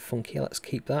quite funky. Let's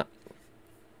keep that.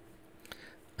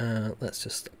 Let's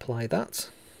just apply that.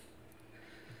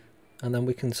 And then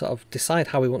we can sort of decide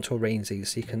how we want to arrange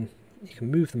these. So you can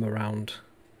move them around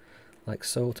like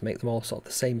so to make them all sort of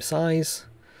the same size.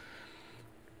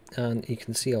 And you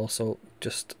can see also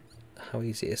just how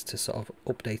easy it is to sort of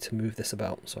update and move this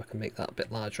about. So I can make that a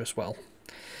bit larger as well.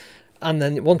 And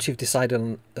then once you've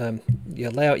decided on your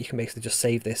layout, you can basically just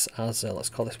save this as, let's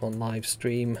call this one live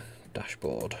stream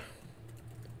dashboard.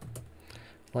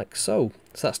 Like so.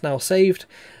 So that's now saved,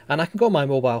 and I can go on my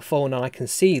mobile phone and I can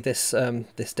see this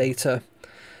this data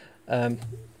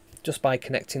just by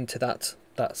connecting to that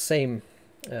same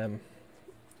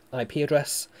IP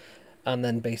address, and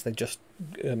then basically just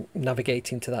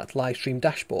navigating to that live stream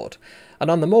dashboard.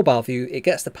 And on the mobile view, it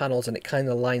gets the panels and it kind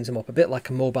of lines them up a bit like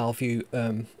a mobile view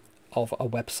of a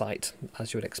website,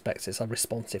 as you would expect. It's a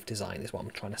responsive design is what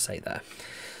I'm trying to say there.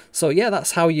 So yeah,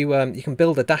 that's how you you can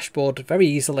build a dashboard very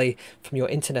easily from your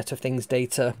Internet of Things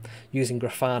data using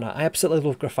Grafana. I absolutely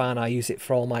love Grafana. I use it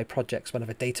for all my projects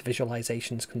whenever data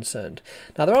visualization is concerned.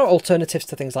 Now there are alternatives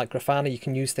to things like Grafana. You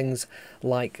can use things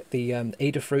like the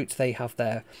Adafruit. They have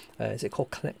their is it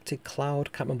called Connected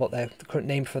Cloud? Can't remember what the current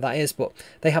name for that is, but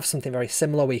they have something very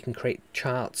similar where you can create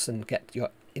charts and get your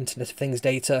Internet of Things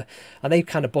data, and they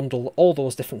kind of bundle all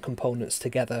those different components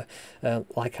together,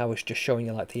 like I was just showing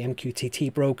you, like the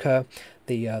MQTT broker,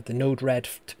 the Node-RED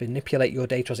to manipulate your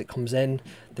data as it comes in,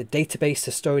 the database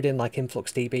to store it in like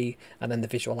InfluxDB, and then the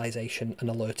visualization and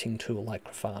alerting tool like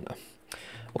Grafana.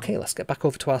 Okay, let's get back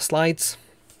over to our slides.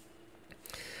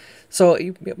 So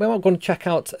we're going to check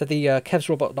out the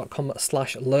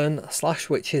kevsrobot.com/learn/,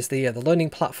 which is the learning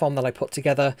platform that I put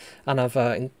together, and I've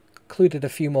included a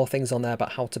few more things on there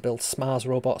about how to build SMARS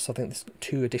robots. I think there's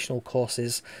 2 additional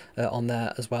courses on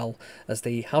there, as well as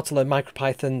the How to Learn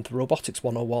MicroPython, the Robotics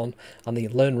 101, and the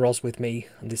Learn ROS with me,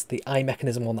 and this the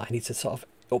iMechanism one that I need to sort of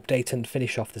update and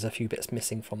finish off. There's a few bits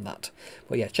missing from that.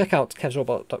 But yeah, check out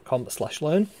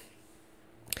kevsrobot.com/learn.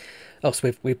 Oh,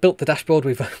 so we've built the dashboard,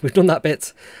 we've done that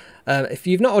bit. If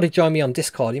you've not already joined me on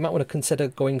Discord, you might want to consider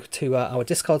going to our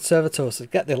Discord server to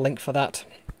get the link for that.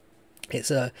 It's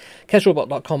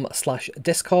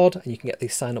kevsrobot.com/discord, and you can get the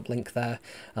sign up link there.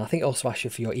 And I think it also asks you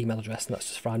for your email address, and that's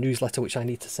just for our newsletter, which I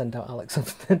need to send out, Alex, at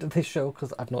the end of this show,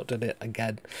 because I've not done it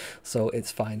again. So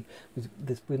it's fine. We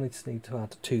just need to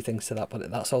add 2 things to that, but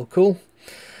that's all cool.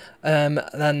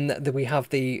 Then we have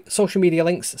the social media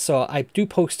links. So I do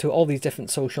post to all these different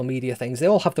social media things. They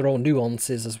all have their own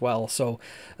nuances as well. So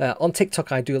on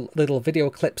TikTok, I do little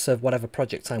video clips of whatever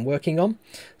projects I'm working on.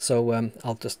 So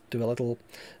I'll just do a little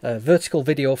vertical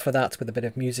video for that with a bit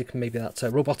of music, and maybe that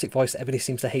robotic voice that everybody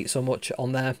seems to hate so much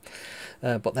on there.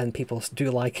 But then people do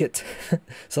like it.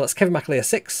 So that's Kevin McAleer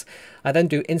 6. I then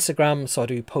do Instagram, so I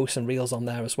do posts and reels on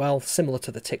there as well, similar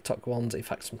to the TikTok ones. In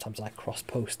fact, sometimes I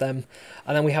cross-post them.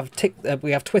 And then we have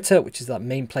Twitter, which is that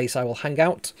main place I will hang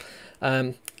out.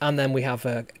 And then we have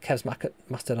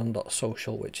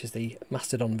kevsmastodon.social, which is the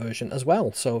Mastodon version as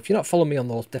well. So if you're not following me on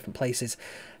those different places,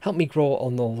 help me grow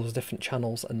on all those different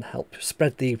channels and help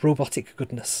spread the robotic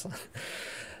goodness.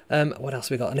 What else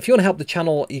have we got? And if you want to help the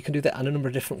channel, you can do that in a number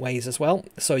of different ways as well.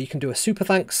 So you can do a super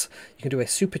thanks, you can do a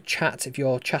super chat if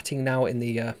you're chatting now in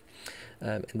the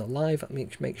live. Let me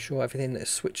make sure everything is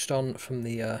switched on from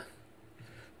the.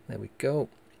 There we go.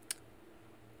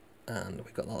 And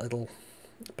we've got that little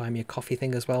buy me a coffee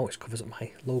thing as well, which covers up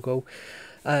my logo.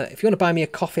 If you want to buy me a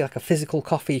coffee, like a physical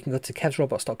coffee, you can go to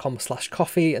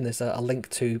kevsrobots.com/coffee, and there's a link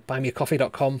to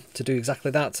buymeacoffee.com to do exactly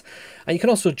that. And you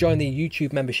can also join the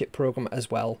YouTube membership program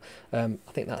as well. I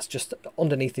think that's just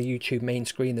underneath the YouTube main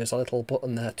screen. There's a little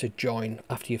button there to join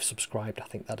after you've subscribed, I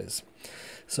think that is.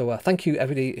 So thank you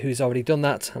everybody who's already done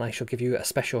that, and I shall give you a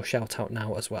special shout out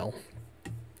now as well.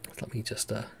 Let me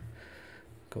just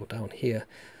go down here.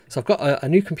 So I've got a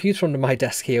new computer under my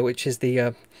desk here, which is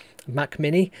the Mac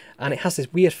Mini, and it has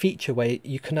this weird feature where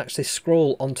you can actually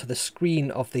scroll onto the screen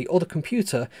of the other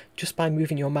computer just by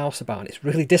moving your mouse about, and it's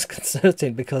really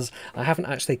disconcerting because I haven't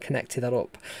actually connected that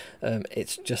up.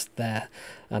 It's just there,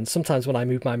 and sometimes when I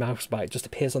move my mouse about, it just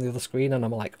appears on the other screen, and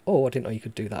I'm like, oh, I didn't know you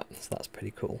could do that. So that's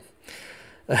pretty cool.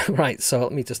 Right, so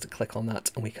let me just click on that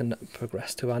and we can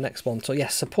progress to our next one. So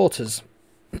yes, supporters.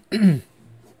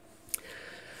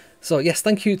 So yes,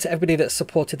 thank you to everybody that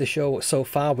supported the show so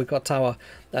far. We've got our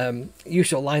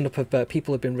usual lineup of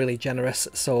people who've been really generous.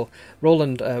 So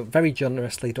Roland very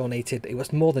generously donated. It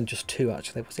was more than just 2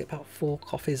 actually. Was it about 4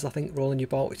 coffees I think, Roland, you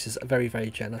bought, which is very,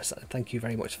 very generous. Thank you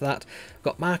very much for that. We've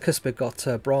got Marcus, we've got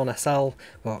Braun SL,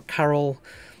 we've got Carol,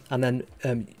 and then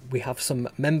we have some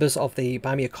members of the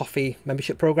Buy Me a Coffee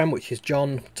membership program, which is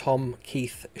John, Tom,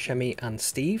 Keith, Shemi and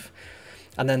Steve.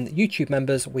 And then YouTube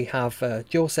members, we have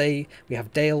Jose, we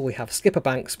have Dale, we have Skipper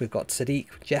Banks, we've got Sadiq,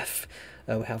 Jeff,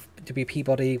 we have W.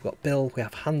 Peabody, we've got Bill, we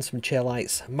have Hans from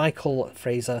Chairlights, Michael,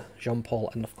 Fraser, Jean-Paul,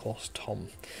 and of course Tom.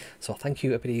 So thank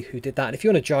you everybody who did that. And if you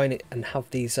want to join it and have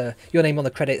these your name on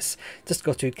the credits, just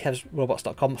go to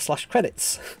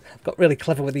kevsrobots.com/credits. I've got really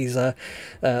clever with these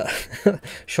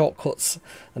shortcuts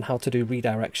and how to do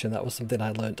redirection. That was something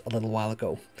I learned a little while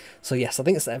ago. So yes, I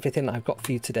think that's everything I've got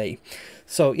for you today.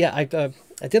 So yeah, I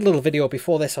did a little video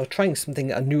before this. I was trying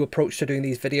a new approach to doing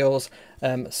these videos.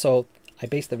 So I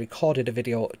basically recorded a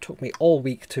video. It took me all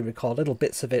week to record little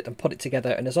bits of it and put it together,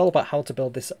 and it's all about how to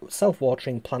build this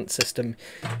self-watering plant system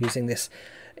using this.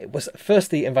 It was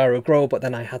first the EnviroGrow, but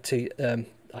then I had to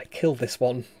I killed this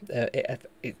one.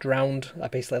 It drowned. I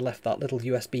basically left that little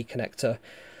USB connector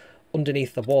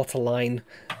underneath the water line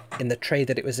in the tray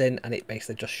that it was in, and it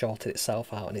basically just shorted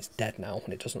itself out, and it's dead now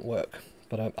and it doesn't work.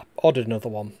 But I ordered another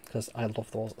one because I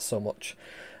love those so much.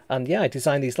 And yeah, I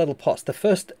designed these little pots. The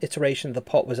first iteration of the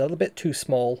pot was a little bit too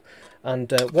small, and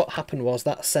what happened was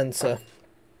that sensor,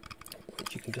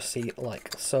 which you can just see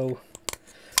like so,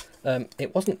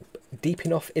 it wasn't deep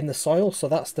enough in the soil, so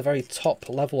that's the very top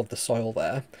level of the soil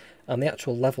there, and the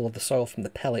actual level of the soil from the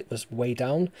pellet was way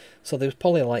down, so there was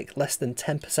probably like less than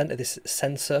 10% of this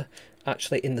sensor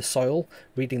actually in the soil,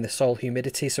 reading the soil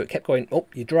humidity. So it kept going, oh,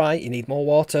 you're dry, you need more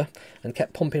water, and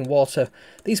kept pumping water.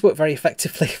 These work very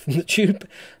effectively from the tube,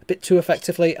 a bit too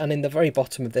effectively, and in the very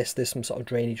bottom of this there's some sort of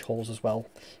drainage holes as well.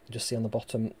 You just see on the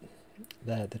bottom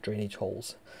there the drainage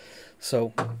holes.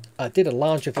 So I did a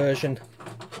larger version,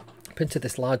 printed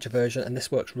this larger version, and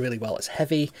this works really well. It's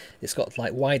heavy, it's got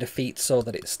like wider feet so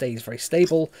that it stays very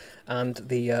stable, and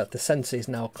the sensor is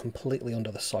now completely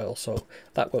under the soil, so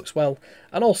that works well.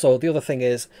 And also the other thing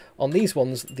is, on these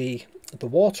ones the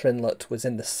water inlet was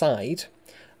in the side,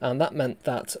 and that meant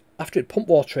that after it pumped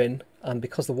water in, and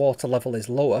because the water level is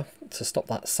lower to stop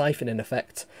that siphoning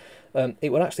effect,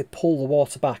 it would actually pull the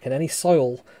water back, and any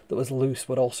soil that was loose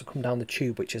would also come down the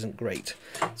tube, which isn't great.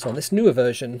 So on this newer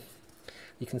version,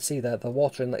 you can see that the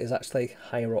water inlet is actually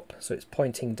higher up, so it's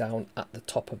pointing down at the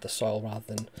top of the soil rather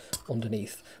than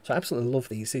underneath. So I absolutely love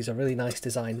these. These are really nice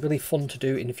design, really fun to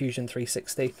do in Fusion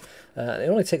 360. It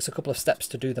only takes a couple of steps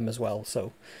to do them as well,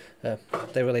 so they're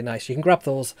really nice. You can grab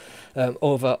those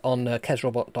over on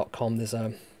kevsrobot.com. There's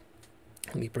a,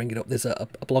 let me bring it up, there's a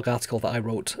blog article that I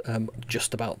wrote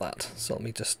just about that. So let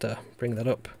me just bring that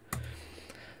up.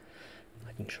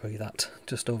 I can show you that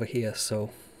just over here.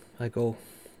 So I go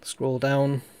scroll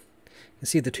down, you can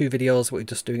see the 2 videos what we're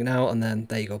just doing now, and then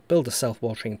there you go, build a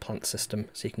self-watering plant system.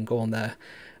 So you can go on there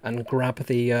and grab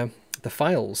the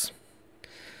files.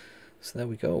 So there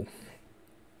we go.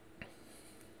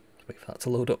 Wait for that to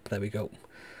load up. There we go.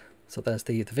 So there's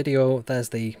the video, there's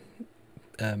the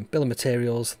bill of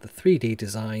materials, the 3D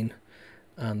design,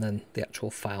 and then the actual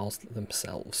files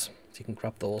themselves. So you can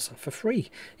grab those for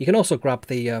free. You can also grab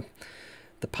the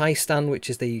Pi stand, which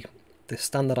is the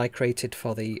stand that I created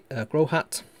for the Grow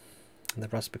Hat, and the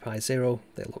Raspberry Pi Zero.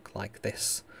 They look like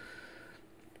this.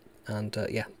 And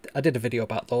yeah, I did a video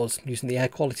about those using the air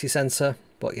quality sensor,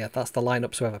 but yeah, that's the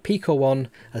lineup. So we have a Pico one,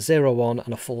 a Zero one,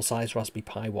 and a full-size Raspberry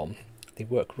Pi one. They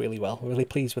work really well. I'm really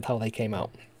pleased with how they came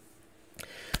out.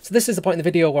 So this is the point in the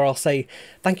video where I'll say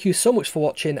thank you so much for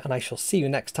watching, and I shall see you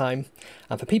next time.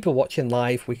 And for people watching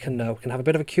live, we can have a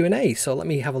bit of a Q&A. So let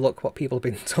me have a look what people have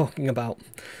been talking about.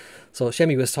 So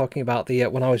Shemi was talking about the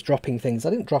when I was dropping things.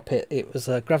 I didn't drop it. It was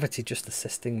gravity just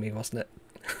assisting me, wasn't it?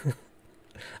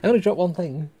 I only dropped one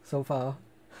thing so far.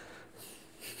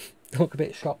 I look a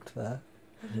bit shocked there.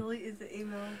 I deleted the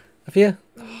email. Have you?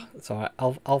 Oh, it's alright.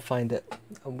 I'll find it.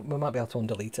 We might be able to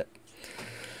undelete it.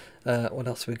 What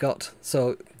else have we got?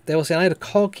 So they were saying I had a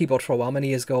Korg keyboard for a while many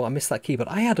years ago. I missed that keyboard.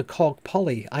 I had a Korg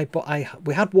Poly.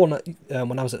 We had one at,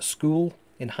 when I was at school.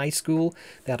 In high school,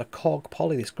 they had a Korg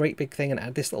Poly, this great big thing, and it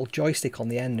had this little joystick on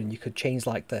the end, and you could change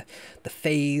like the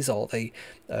phase or the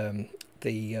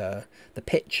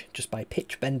pitch just by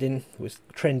pitch bending. It was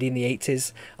trendy in the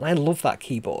 80s, and I loved that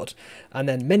keyboard. And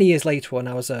then many years later, when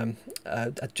I was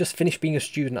I'd just finished being a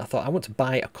student, I thought I want to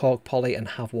buy a Korg Poly and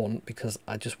have one because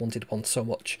I just wanted one so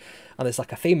much. And there's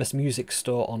like a famous music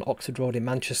store on Oxford Road in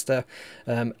Manchester,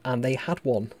 and they had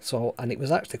one. And it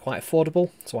was actually quite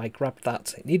affordable, so I grabbed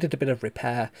that. It needed a bit of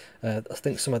repair. I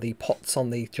think some of the pots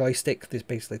on the joystick, there's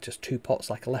basically just two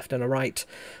pots, like a left and a right.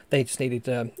 They just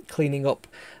needed cleaning up,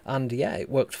 and yeah,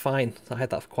 it worked fine. I had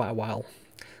that for quite a while.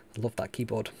 I love that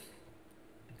keyboard.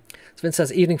 So Vince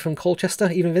says, evening from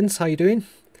Colchester. Evening Vince, how you doing?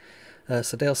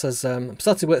 So Dale says, I'm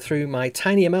starting to work through my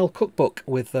TinyML cookbook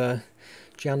with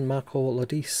Gianmarco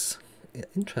Lodis. Yeah,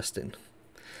 interesting.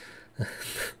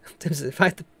 Tim says, if I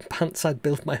had the pants, I'd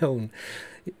build my own.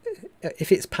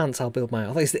 If it's pants, I'll build my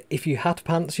own. I think if you had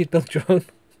pants, you'd build your own.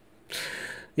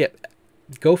 Yep,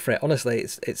 go for it. Honestly,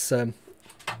 it's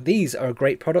these are a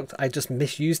great product. I just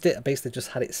misused it. I basically just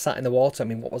had it sat in the water. I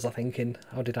mean, what was I thinking?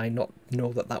 How did I not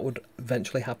know that that would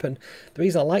eventually happen? The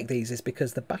reason I like these is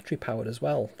because they're battery powered as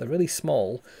well. They're really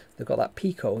small. They've got that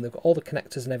Pico, and they've got all the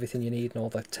connectors and everything you need, and all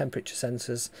the temperature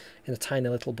sensors in a tiny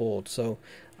little board. So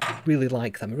I really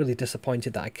like them. I'm really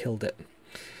disappointed that I killed it.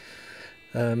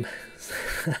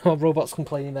 Our robot's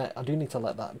complaining that I do need to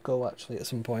let that go actually at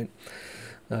some point.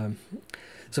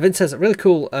 So Vince says, really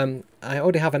cool. I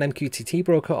already have an MQTT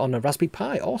broker on a Raspberry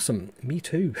Pi. Awesome. Me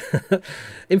too.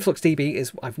 InfluxDB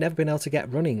is I've never been able to get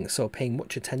running, so paying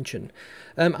much attention.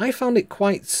 I found it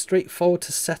quite straightforward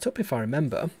to set up, if I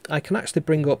remember. I can actually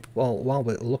bring up, well, while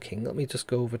we're looking, let me just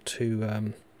go over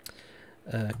to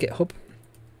GitHub.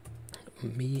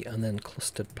 Me and then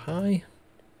clustered Pi.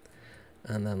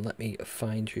 And then let me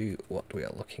find you what we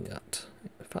are looking at.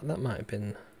 In fact, that might have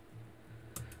been...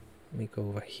 Let me go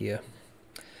over here.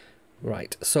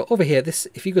 Right, so over here, this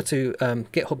if you go to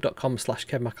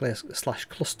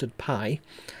github.com/KevinMcAleer/clusteredpi,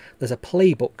 there's a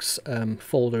playbooks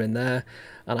folder in there,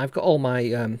 and I've got all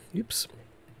my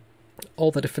all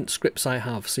the different scripts I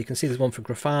have. So you can see there's one for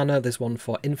Grafana, there's one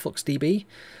for InfluxDB,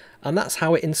 and that's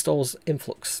how it installs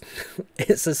Influx.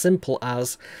 It's as simple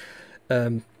as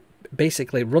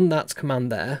basically run that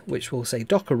command there, which will say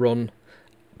docker run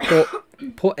put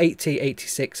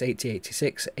 8086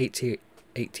 8086 8083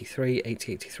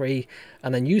 8083,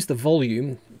 and then use the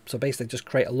volume. So basically just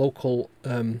create a local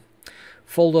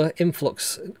folder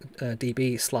influx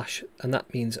db slash, and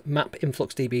that means map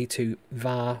influxdb to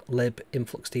var lib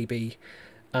influxdb,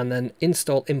 and then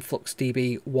install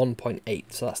influxdb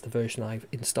 1.8. so that's the version I've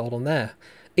installed on there.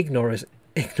 Ignore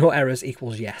errors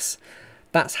equals yes.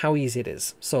 That's how easy it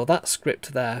is. So that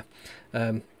script there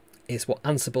is what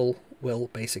Ansible will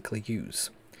basically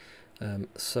use.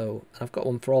 So I've got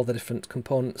one for all the different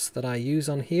components that I use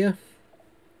on here.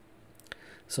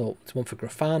 So it's one for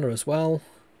Grafana as well.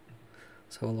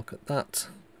 So have a look at that.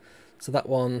 So that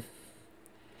one,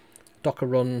 Docker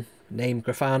run, name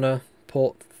Grafana,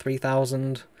 port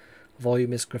 3000,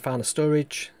 volume is Grafana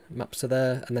storage, maps to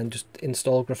there, and then just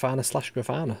install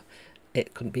Grafana/Grafana.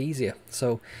 It couldn't be easier.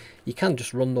 So you can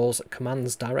just run those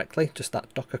commands directly, just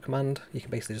that Docker command. You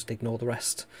can basically just ignore the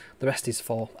rest. The rest is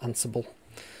for Ansible.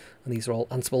 And these are all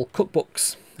Ansible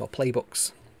cookbooks or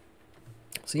playbooks.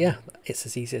 So yeah, it's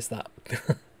as easy as that.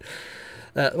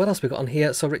 What else we got on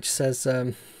here? So Rich says,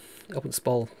 I won't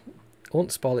spoil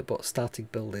it, but started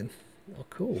building. Oh,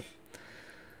 cool.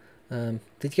 Did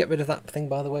you get rid of that thing,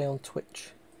 by the way, on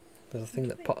Twitch? There's a thing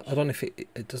that I don't know if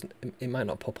it doesn't. It might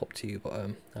not pop up to you, but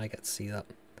I get to see that.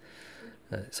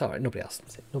 It's alright. Nobody else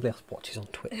watches on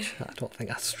Twitch. I don't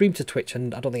think I stream to Twitch,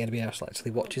 and I don't think anybody else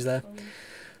actually watches there.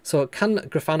 So can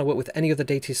Grafana work with any other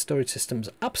data storage systems?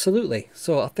 Absolutely.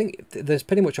 So I think there's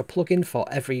pretty much a plugin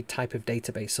for every type of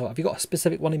database. So have you got a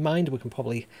specific one in mind? We can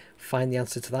probably find the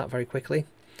answer to that very quickly.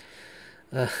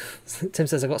 Tim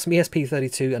says, I've got some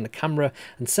ESP32 and a camera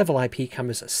and several IP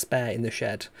cameras spare in the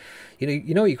shed. You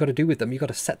know what you've got to do with them? You've got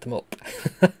to set them up.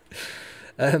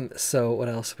 So what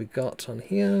else have we got on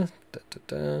here?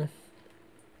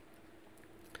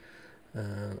 Not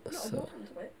a mod on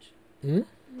Twitch. Hmm?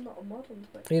 I'm not a mod on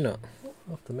Twitch. You're not?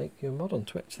 I'll have to make you a mod on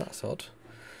Twitch, that's odd.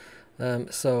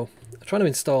 So I'm trying to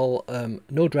install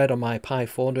Node-RED on my Pi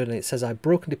 400 and it says I've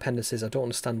broken dependencies. I don't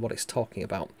understand what it's talking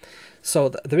about. So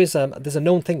there's a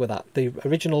known thing with that. The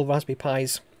original Raspberry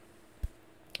Pis,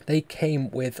 they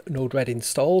came with Node-RED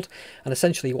installed, and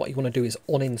essentially what you want to do is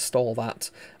uninstall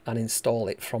that and install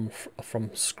it from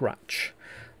scratch.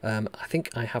 I think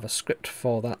I have a script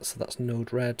for that, so that's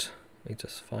Node-RED. Let me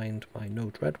just find my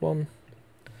Node-RED one.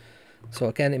 So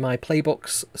again, in my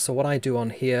playbooks, so what I do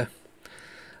on here,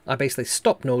 I basically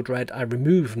stop Node-RED, I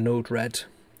remove Node-RED,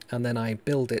 and then I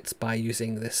build it by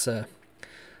using this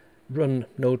run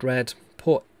Node-RED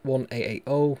port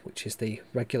 1880, which is the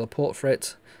regular port for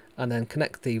it, and then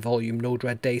connect the volume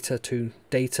Node-RED data to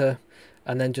data,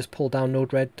 and then just pull down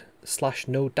Node-RED /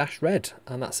 node-red,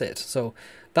 and that's it. So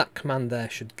that command there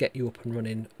should get you up and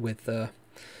running with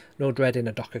Node-RED in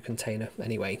a Docker container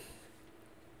anyway.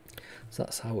 So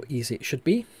that's how easy it should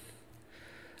be.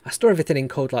 I store everything in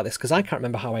code like this because I can't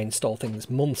remember how I installed things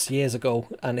months, years ago,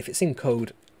 and if it's in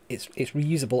code, it's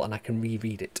reusable and I can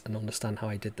reread it and understand how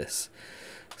I did this.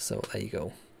 So there you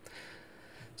go.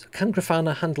 So can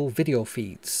Grafana handle video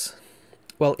feeds?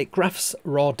 Well, it graphs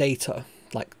raw data,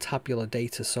 like tabular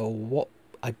data, so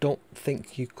I don't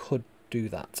think you could do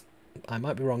that. I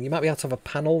might be wrong. You might be able to have a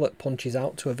panel that punches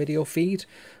out to a video feed,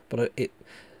 but the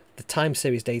time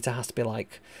series data has to be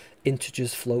like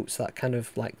integers, floats, that kind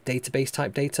of like database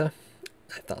type data,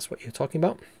 if that's what you're talking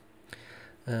about.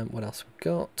 What else we've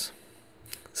got?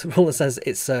 So Roland says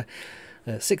it's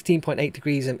 16.8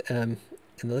 degrees in the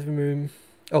living room.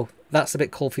 Oh, that's a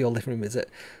bit cold for your living room, is it?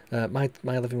 My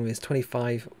living room is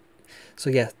 25. So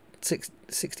yeah,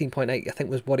 16.8 I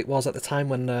think was what it was at the time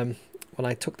when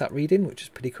I took that reading, which is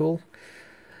pretty cool.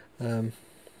 I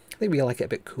think we like it a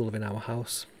bit cooler in our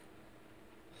house.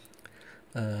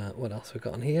 What else we've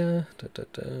got on here?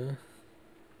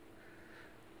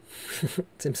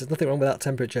 Tim says nothing wrong with that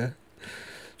temperature.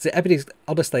 So everybody's,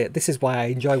 honestly, this is why I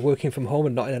enjoy working from home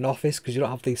and not in an office, because you don't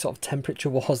have these sort of temperature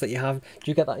wars that you have. Do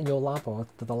you get that in your lab, or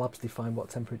do the labs define what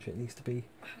temperature it needs to be? It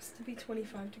has to be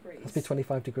 25 degrees. It has to be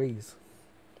 25 degrees.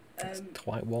 It's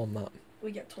quite warm, that.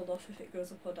 We get told off if it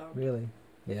goes up or down. Really?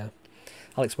 Yeah.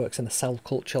 Alex works in a cell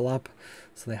culture lab,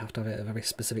 so they have to have it at a very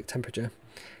specific temperature.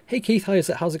 Hey Keith, how's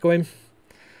it going?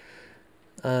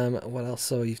 What else?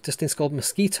 So you've just installed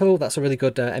Mosquito. That's a really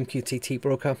good MQTT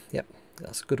broker. Yep,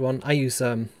 that's a good one. I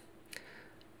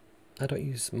don't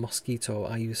use Mosquito.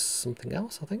 I use something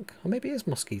else, I think. Or maybe it is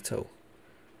Mosquito.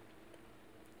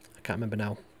 I can't remember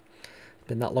now. It's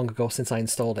been that long ago since I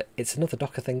installed it. It's another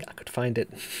Docker thing. I could find it.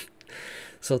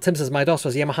 So Tim says my DOS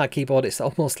was a Yamaha keyboard. It's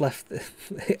almost left.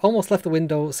 It almost left the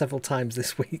window several times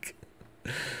this week.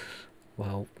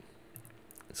 Wow.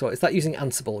 So is that using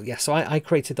Ansible? Yes. So I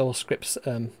created those scripts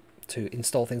to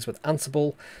install things with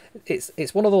Ansible.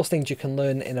 It's one of those things you can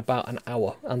learn in about an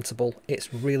hour. Ansible.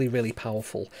 It's really, really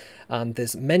powerful, and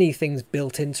there's many things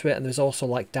built into it, and there's also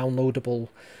like downloadable.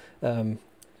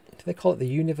 Do they call it the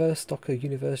Universe, Docker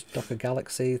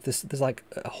Galaxy? There's like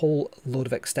a whole load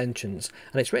of extensions,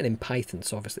 and it's written in Python,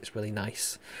 so obviously it's really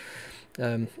nice.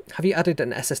 Have you added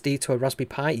an SSD to a Raspberry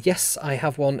Pi? Yes, I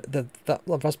have one. That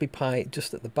Raspberry Pi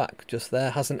just at the back, just there,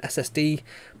 has an SSD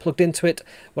plugged into it.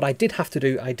 What I did have to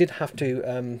do, I did have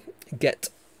to get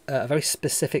a very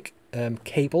specific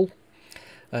cable,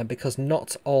 because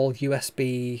not all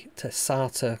USB to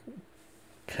SATA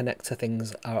connector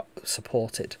things are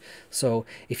supported. So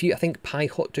if you, I think Pi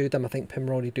Hut do them, I think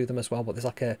Pimroni do them as well, but there's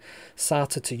like a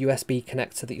SATA to USB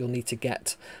connector that you'll need to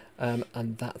get,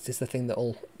 and that is the thing that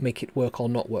will make it work or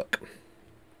not work.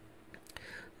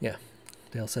 Yeah,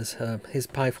 Dale says his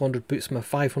Pi 400 boots from a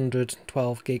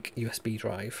 512 gig USB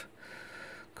drive.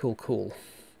 Cool.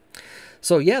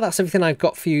 So yeah, that's everything I've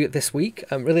got for you this week.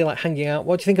 I really like hanging out.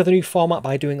 What do you think of the new format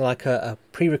by doing like a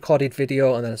pre-recorded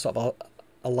video and then sort of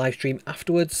a live stream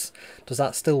afterwards? Does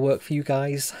that still work for you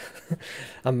guys?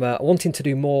 I'm wanting to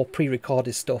do more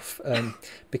pre-recorded stuff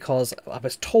because I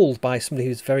was told by somebody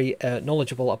who's very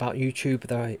knowledgeable about YouTube,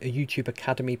 they're a YouTube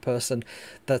Academy person,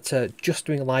 that just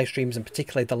doing live streams, and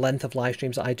particularly the length of live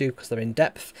streams that I do because they're in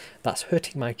depth, that's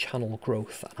hurting my channel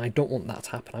growth, and I don't want that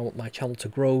to happen. I want my channel to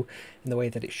grow in the way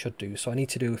that it should do. So I need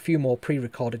to do a few more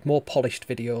pre-recorded, more polished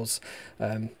videos,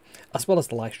 as well as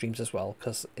the live streams as well,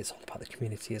 because it's all about the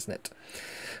community, isn't it?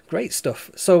 Great stuff.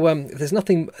 So if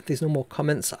there's no more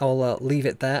comments, I'll leave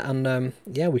it there, and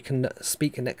yeah, we can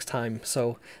speak next time.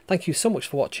 So thank you so much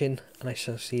for watching, and I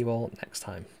shall see you all next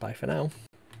time. Bye for now.